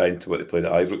you say, Ryan, to what they played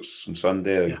at Ibrox on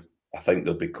Sunday. Yeah. I think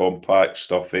they'll be compact,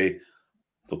 stuffy.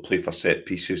 They'll play for set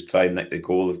pieces, try and nick the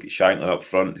goal. They've got Shankland up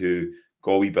front who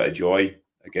got a wee bit of joy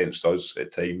against us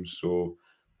at times. So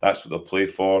that's what they'll play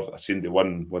for. I seen they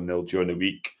won 1-0 during the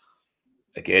week.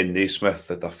 Again, Naismith,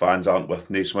 if their fans aren't with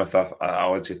Naismith, I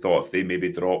honestly thought if they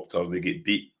maybe dropped or they get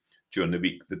beat during the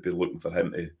week, they'd be looking for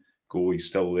him to go. He's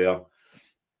still there.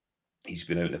 He's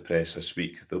been out in the press this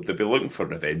week. They'll be looking for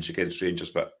revenge against Rangers.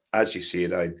 But as you say,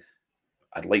 Ryan,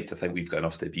 I'd like to think we've got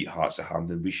enough to beat Hearts at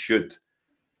Hampden. We should.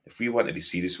 If we want to be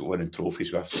serious with winning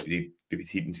trophies, we have to be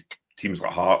beating teams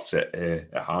like Hearts at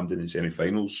Hampden in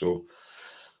semi-finals. So,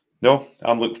 no,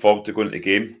 I'm looking forward to going to the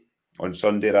game on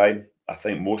Sunday, Ryan. I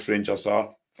think most Rangers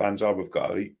fans are. We've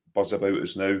got a buzz about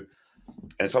us now. And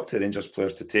it's up to the Rangers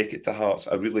players to take it to Hearts.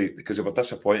 Because they were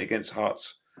disappointed against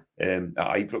Hearts at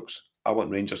Ibrox. I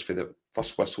want Rangers for the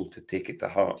first whistle to take it to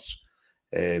Hearts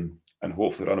and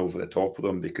hopefully run over the top of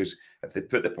them, because if they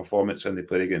put the performance in they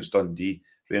play against Dundee,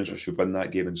 Rangers should win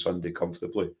that game on Sunday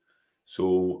comfortably.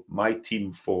 So my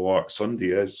team for Sunday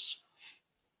is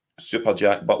Super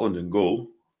Jack Butland in goal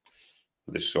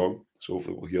with this song. So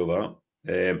hopefully we'll hear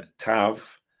that.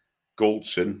 Tav,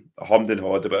 Goldson, hummed and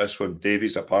hawed about this one.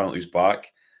 Davies apparently is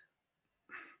back.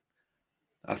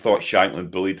 I thought Shankland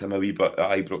bullied him a wee bit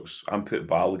at Ibrox. I'm putting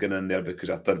Balogun in there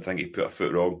because I didn't think he put a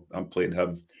foot wrong. I'm playing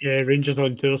him. Yeah, Rangers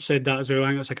on tour said that as well. I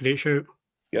think that's a great shout.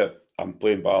 Yeah, I'm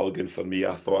playing Balogun for me.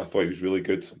 I thought he was really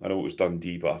good. I know it was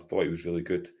Dundee, but I thought he was really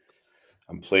good.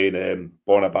 I'm playing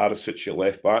Borna Barisic at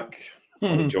left back.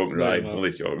 I'm joking, Ryan. I'm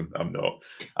only joking. I'm not.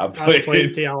 I'm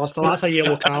playing to Alistair. That's a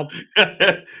yellow card.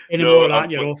 Any more of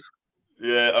that, you're off.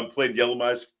 Yeah, I'm playing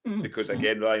Yilmaz because,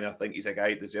 again, Ryan, I think he's a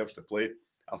guy who deserves to play.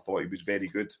 I thought he was very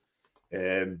good.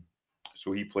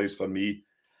 So he plays for me.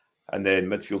 And then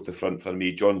midfield to front for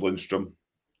me, John Lundstrom,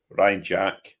 Ryan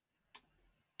Jack,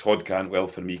 Todd Cantwell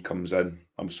for me comes in.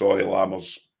 I'm sorry,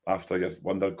 Lammers, after your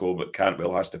wonder goal, but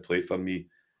Cantwell has to play for me.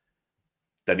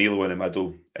 Danilo in the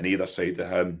middle, and either side of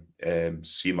him,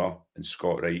 Seema and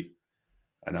Scott Wright.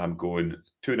 And I'm going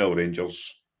 2-0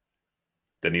 Rangers,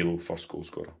 Danilo first goal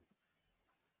scorer.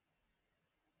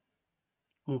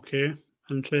 Okay,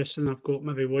 interesting. I've got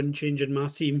maybe one change in my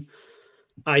team.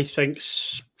 I think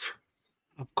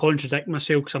I'm contradicting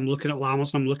myself because I'm looking at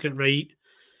Lammers and I'm looking at Wright.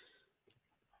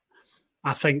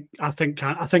 I think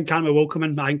Cantwell will come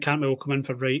in. I think Cantwell will come in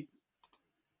for Wright.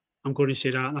 I'm going to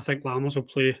say that, and I think Lammers will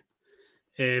play.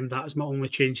 That is my only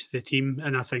change to the team,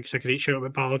 and I think it's a great shout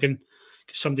about Balogun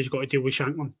because somebody's got to deal with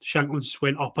Shankland. Shankland's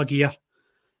went up a gear.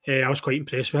 I was quite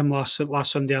impressed with him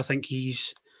last Sunday. I think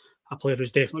he's a player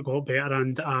who's definitely got better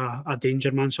and a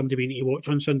danger man, somebody we need to watch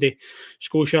on Sunday.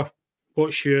 Scotia,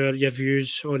 what's your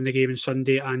views on the game on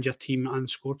Sunday and your team and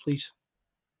score, please?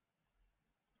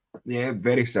 Yeah,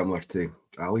 very similar to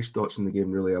Ali's thoughts on the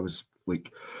game, really.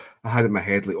 I had in my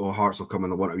head, Hearts will come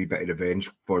and they want a wee bit of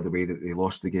revenge for the way that they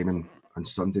lost the game on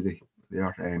Sunday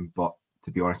there. But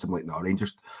to be honest, I'm like, no,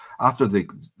 Rangers, after the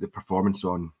performance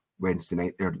on Wednesday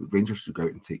night there, the Rangers should go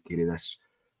out and take care of this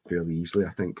fairly easily.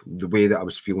 I think the way that I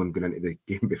was feeling going into the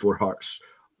game before Hearts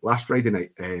last Friday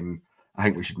night, I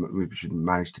think we should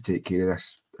manage to take care of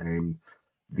this.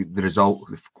 The result,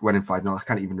 winning 5-0, I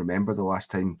can't even remember the last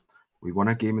time we won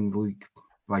a game in the league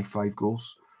by 5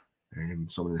 goals.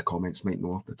 Some of the comments might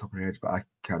know off the top of their heads, but I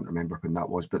can't remember when that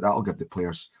was. But that'll give the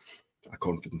players a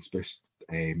confidence boost.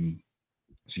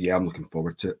 So yeah, I'm looking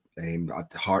forward to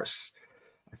it. Hearts,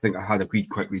 I think I had a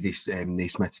quick read of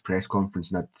Naismith's press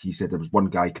conference, and he said there was one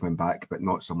guy coming back, but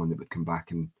not someone that would come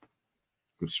back and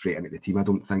go straight into the team, I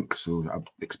don't think. So I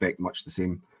expect much the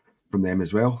same from them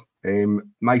as well.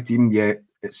 My team,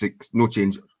 it's no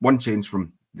change. One change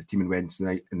from the team on Wednesday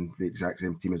night, and the exact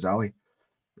same team as Ali.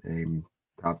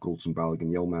 Have Goldson,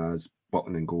 Balogun, Yilmaz,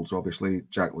 Butland and goals, obviously.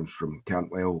 Jack Lundstrom,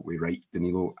 Cantwell, Wright,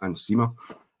 Danilo and Sima.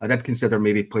 I did consider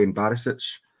maybe playing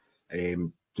Barisic,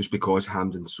 just because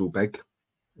Hampden's so big.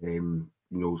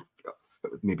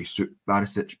 Maybe suit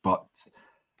Barisic, but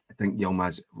I think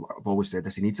Yilmaz, I've always said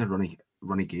this, he needs a runny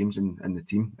games in the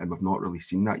team, and we've not really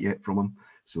seen that yet from him.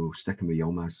 So sticking with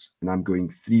Yilmaz. And I'm going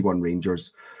 3-1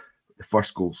 Rangers, the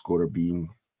first goal scorer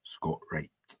being Scott Wright.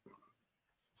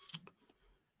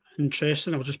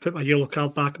 Interesting. I'll just put my yellow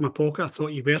card back in my pocket. I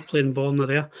thought you were playing Borna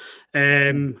there.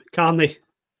 Carney,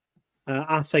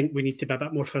 I think we need to be a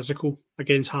bit more physical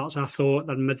against Hearts. I thought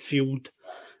their midfield,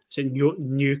 is it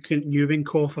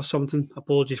Newinkoff or something?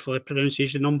 Apologies for the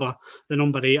pronunciation. The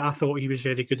number 8, I thought he was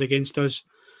very good against us.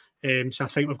 So I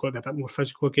think we've got to be a bit more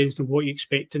physical against them. What are you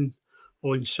expecting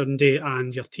on Sunday,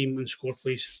 and your team and score,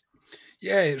 please?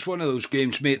 Yeah, it's one of those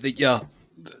games, mate, that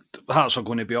Hearts are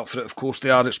going to be up for it. Of course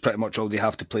they are. It's pretty much all they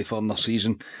have to play for in their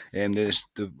season. There's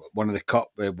one of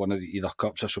either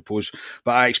cups, I suppose.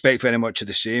 But I expect very much of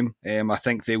the same. I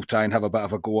think they'll try and have a bit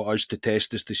of a go at us to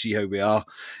test us to see how we are.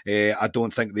 I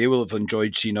don't think they will have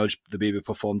enjoyed seeing us the way we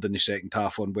performed in the second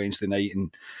half on Wednesday night,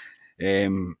 and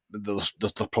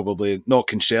they're probably not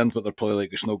concerned, but they're probably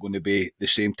like, it's not going to be the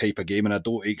same type of game, and I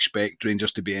don't expect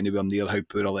Rangers to be anywhere near how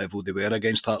poor a level they were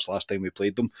against Hearts last time we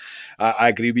played them. I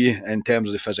agree with you in terms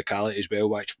of the physicality as well,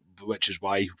 which is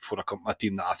why for my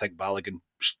team that I think Balogun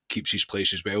keeps his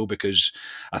place as well, because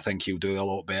I think he'll do a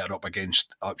lot better up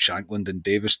Shankland than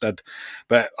Davis did.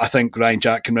 But I think Ryan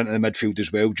Jack can run into the midfield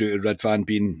as well due to Ridvan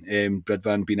being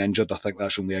injured. I think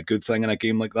that's only a good thing in a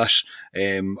game like this.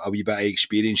 A wee bit of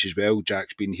experience as well.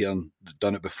 Jack's been here and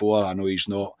done it before. I know he's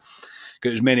not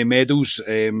got as many medals,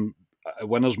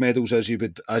 winners' medals as he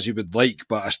would like,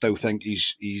 but I still think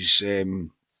his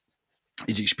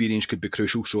experience could be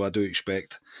crucial. So I do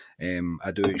expect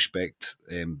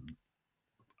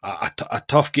a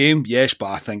tough game, yes, but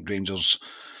I think Rangers,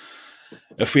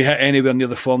 if we hit anywhere near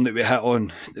the form that we hit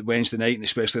on Wednesday night, and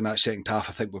especially in that second half,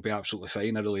 I think we'll be absolutely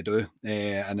fine. I really do.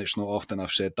 And it's not often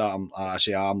I've said that.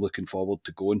 I'm looking forward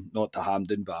to going, not to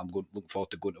Hampden, but I'm looking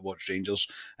forward to going to watch Rangers,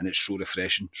 and it's so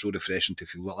refreshing to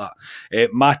feel like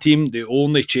that. My team, the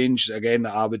only change again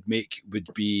that I would make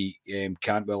would be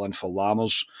Cantwell in for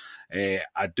Lammers.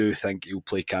 I do think he'll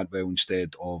play Cantwell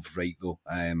instead of Wright, though.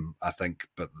 I think,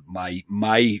 but my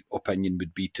opinion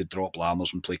would be to drop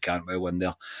Lammers and play Cantwell in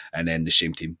there, and then the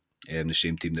same team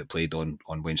that played on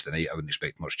Wednesday night. I wouldn't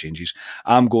expect much changes.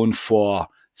 I'm going for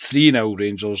 3-0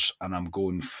 Rangers, and I'm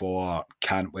going for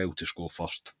Cantwell to score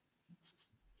first.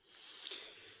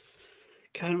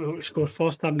 Cantwell to score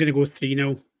first. I'm going to go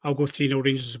 3-0. I'll go 3-0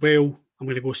 Rangers as well. I'm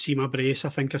going to go Sima Brace. I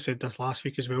think I said this last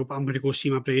week as well, but I'm going to go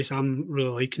Sima Brace. I'm really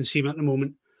liking Sima at the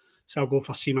moment. So I'll go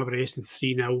for Sima Brace and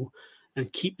 3-0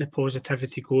 and keep the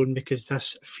positivity going, because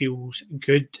this feels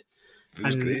good.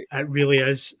 Great. It really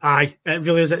is. It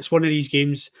really is. It's one of these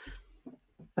games.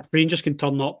 If Rangers can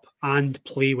turn up and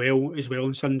play well as well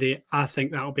on Sunday, I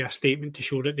think that'll be a statement to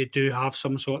show that they do have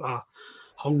some sort of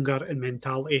hunger and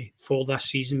mentality for this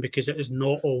season, because it is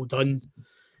not all done.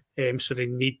 So they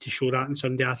need to show that on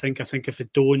Sunday. I think if they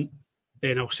don't,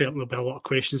 then I'll certainly be a lot of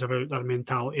questions about their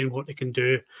mentality and what they can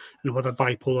do, and whether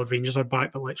bipolar Rangers are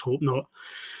back, but let's hope not.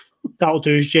 That'll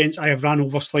do, gents. I have ran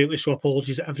over slightly, so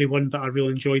apologies to everyone, but I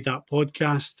really enjoyed that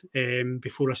podcast.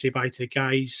 Before I say bye to the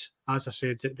guys, as I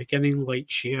said at the beginning, like,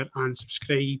 share and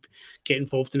subscribe. Get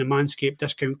involved in the Manscaped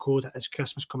discount code. It is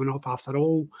Christmas coming up after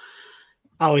all.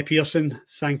 Ali Pearson,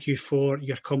 thank you for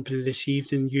your company this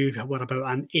evening. You were about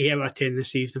an 8 out of 10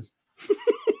 this evening.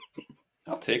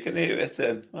 I'll take an 8 out of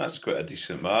 10. That's quite a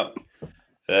decent mark.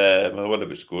 I wonder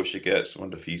what Scotia gets. I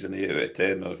wonder if he's an 8 out of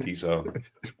 10 or if he's a...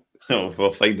 We'll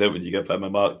find out when you give him a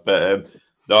mark. But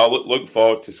no, look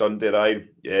forward to Sunday,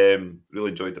 Ryan. Really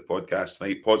enjoyed the podcast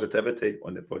tonight. Positivity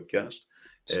on the podcast.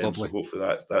 Lovely. So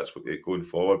hopefully that's what we're going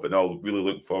forward. But no, really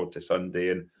looking forward to Sunday.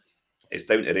 And it's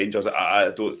down to Rangers.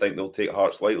 I don't think they'll take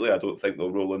Hearts lightly. I don't think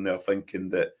they'll roll in there thinking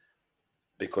that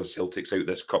because Celtic's out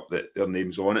this cup that their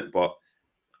name's on it. But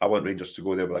I want Rangers to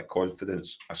go there with a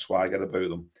confidence, a swagger about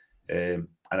them. And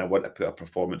I want to put a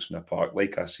performance in the park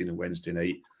like I seen on Wednesday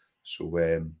night. So,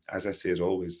 as I say, as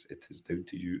always, it is down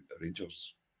to you,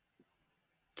 Rangers.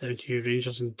 Down to you,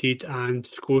 Rangers, indeed. And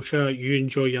Scotia, you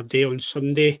enjoy your day on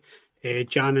Sunday.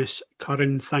 Janice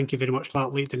Curran, thank you very much for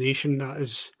that late donation. That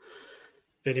is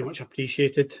Very much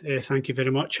appreciated. Thank you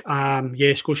very much.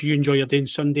 Scotia, you enjoy your day on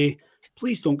Sunday.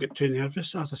 Please don't get too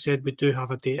nervous. As I said, we do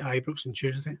have a day at Ibrox on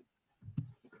Tuesday.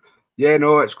 Yeah,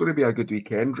 no, it's going to be a good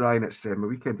weekend, Ryan. It's a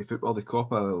weekend of football. The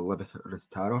Copa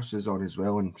Libertadores is on as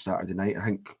well on Saturday night. I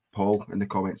think Paul in the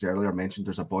comments earlier mentioned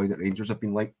there's a boy that Rangers have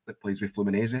been linked that plays with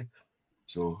Fluminense.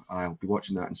 So I'll be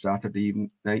watching that on Saturday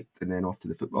evening night and then off to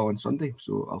the football on Sunday.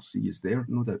 So I'll see you there,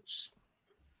 no doubts.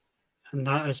 And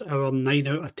that is our 9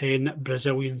 out of 10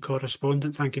 Brazilian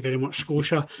correspondent. Thank you very much,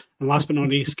 Scotia. And last but not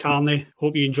least, Carney,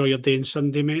 hope you enjoy your day on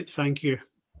Sunday, mate. Thank you.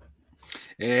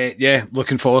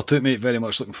 Looking forward to it, mate. Very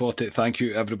much looking forward to it. Thank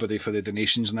you, everybody, for the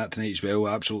donations and that tonight as well.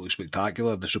 Absolutely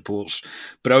spectacular. The support's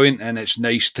brilliant, and it's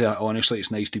nice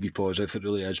to be positive. It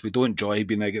really is. We don't enjoy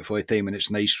being negative all the time, and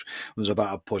it's nice when there's a bit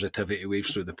of positivity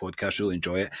waves through the podcast. Really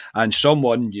enjoy it. And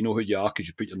someone, you know who you are because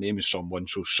you put your name as someone,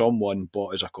 so someone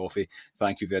bought us a coffee.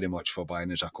 Thank you very much for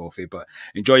buying us a coffee. But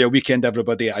enjoy your weekend,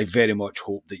 everybody. I very much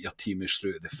hope that your team is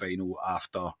through to the final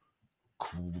after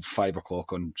 5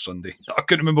 o'clock on Sunday. I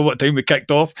couldn't remember what time we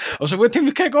kicked off. I was like, what time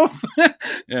we kick off?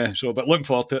 But looking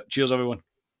forward to it. Cheers, everyone.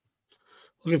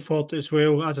 Looking forward to it as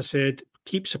well. As I said,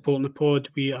 keep supporting the pod.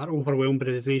 We are overwhelmed by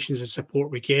the donations and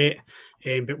support we get,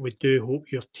 but we do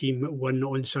hope your team win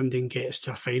on Sunday and get us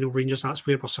to a final. Rangers, that's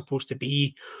where we're supposed to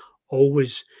be,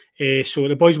 always. So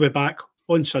the boys will be back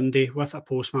on Sunday with a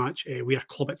post-match. We are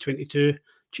Club at 22.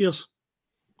 Cheers.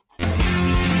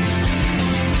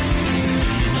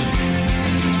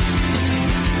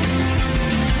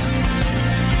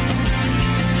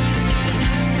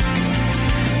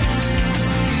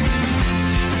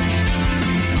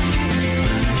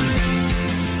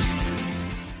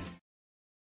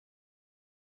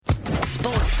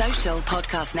 Social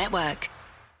Podcast Network.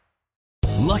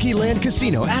 Lucky Land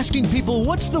Casino, asking people,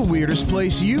 what's the weirdest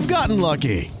place you've gotten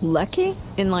lucky? Lucky?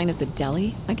 In line at the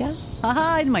deli, I guess?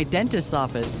 Aha, in my dentist's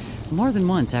office. More than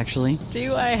once, actually.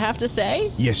 Do I have to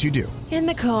say? Yes, you do. In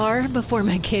the car before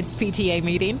my kids' PTA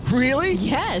meeting. Really?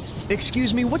 Yes.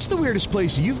 Excuse me, what's the weirdest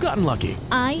place you've gotten lucky?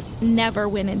 I never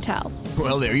win and tell.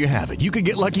 Well, there you have it. You can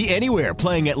get lucky anywhere,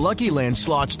 playing at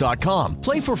LuckyLandSlots.com.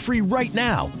 Play for free right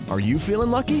now. Are you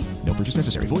feeling lucky? No purchase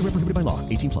necessary. Void where prohibited by law.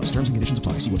 18+. Terms and conditions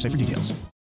apply. See website for details.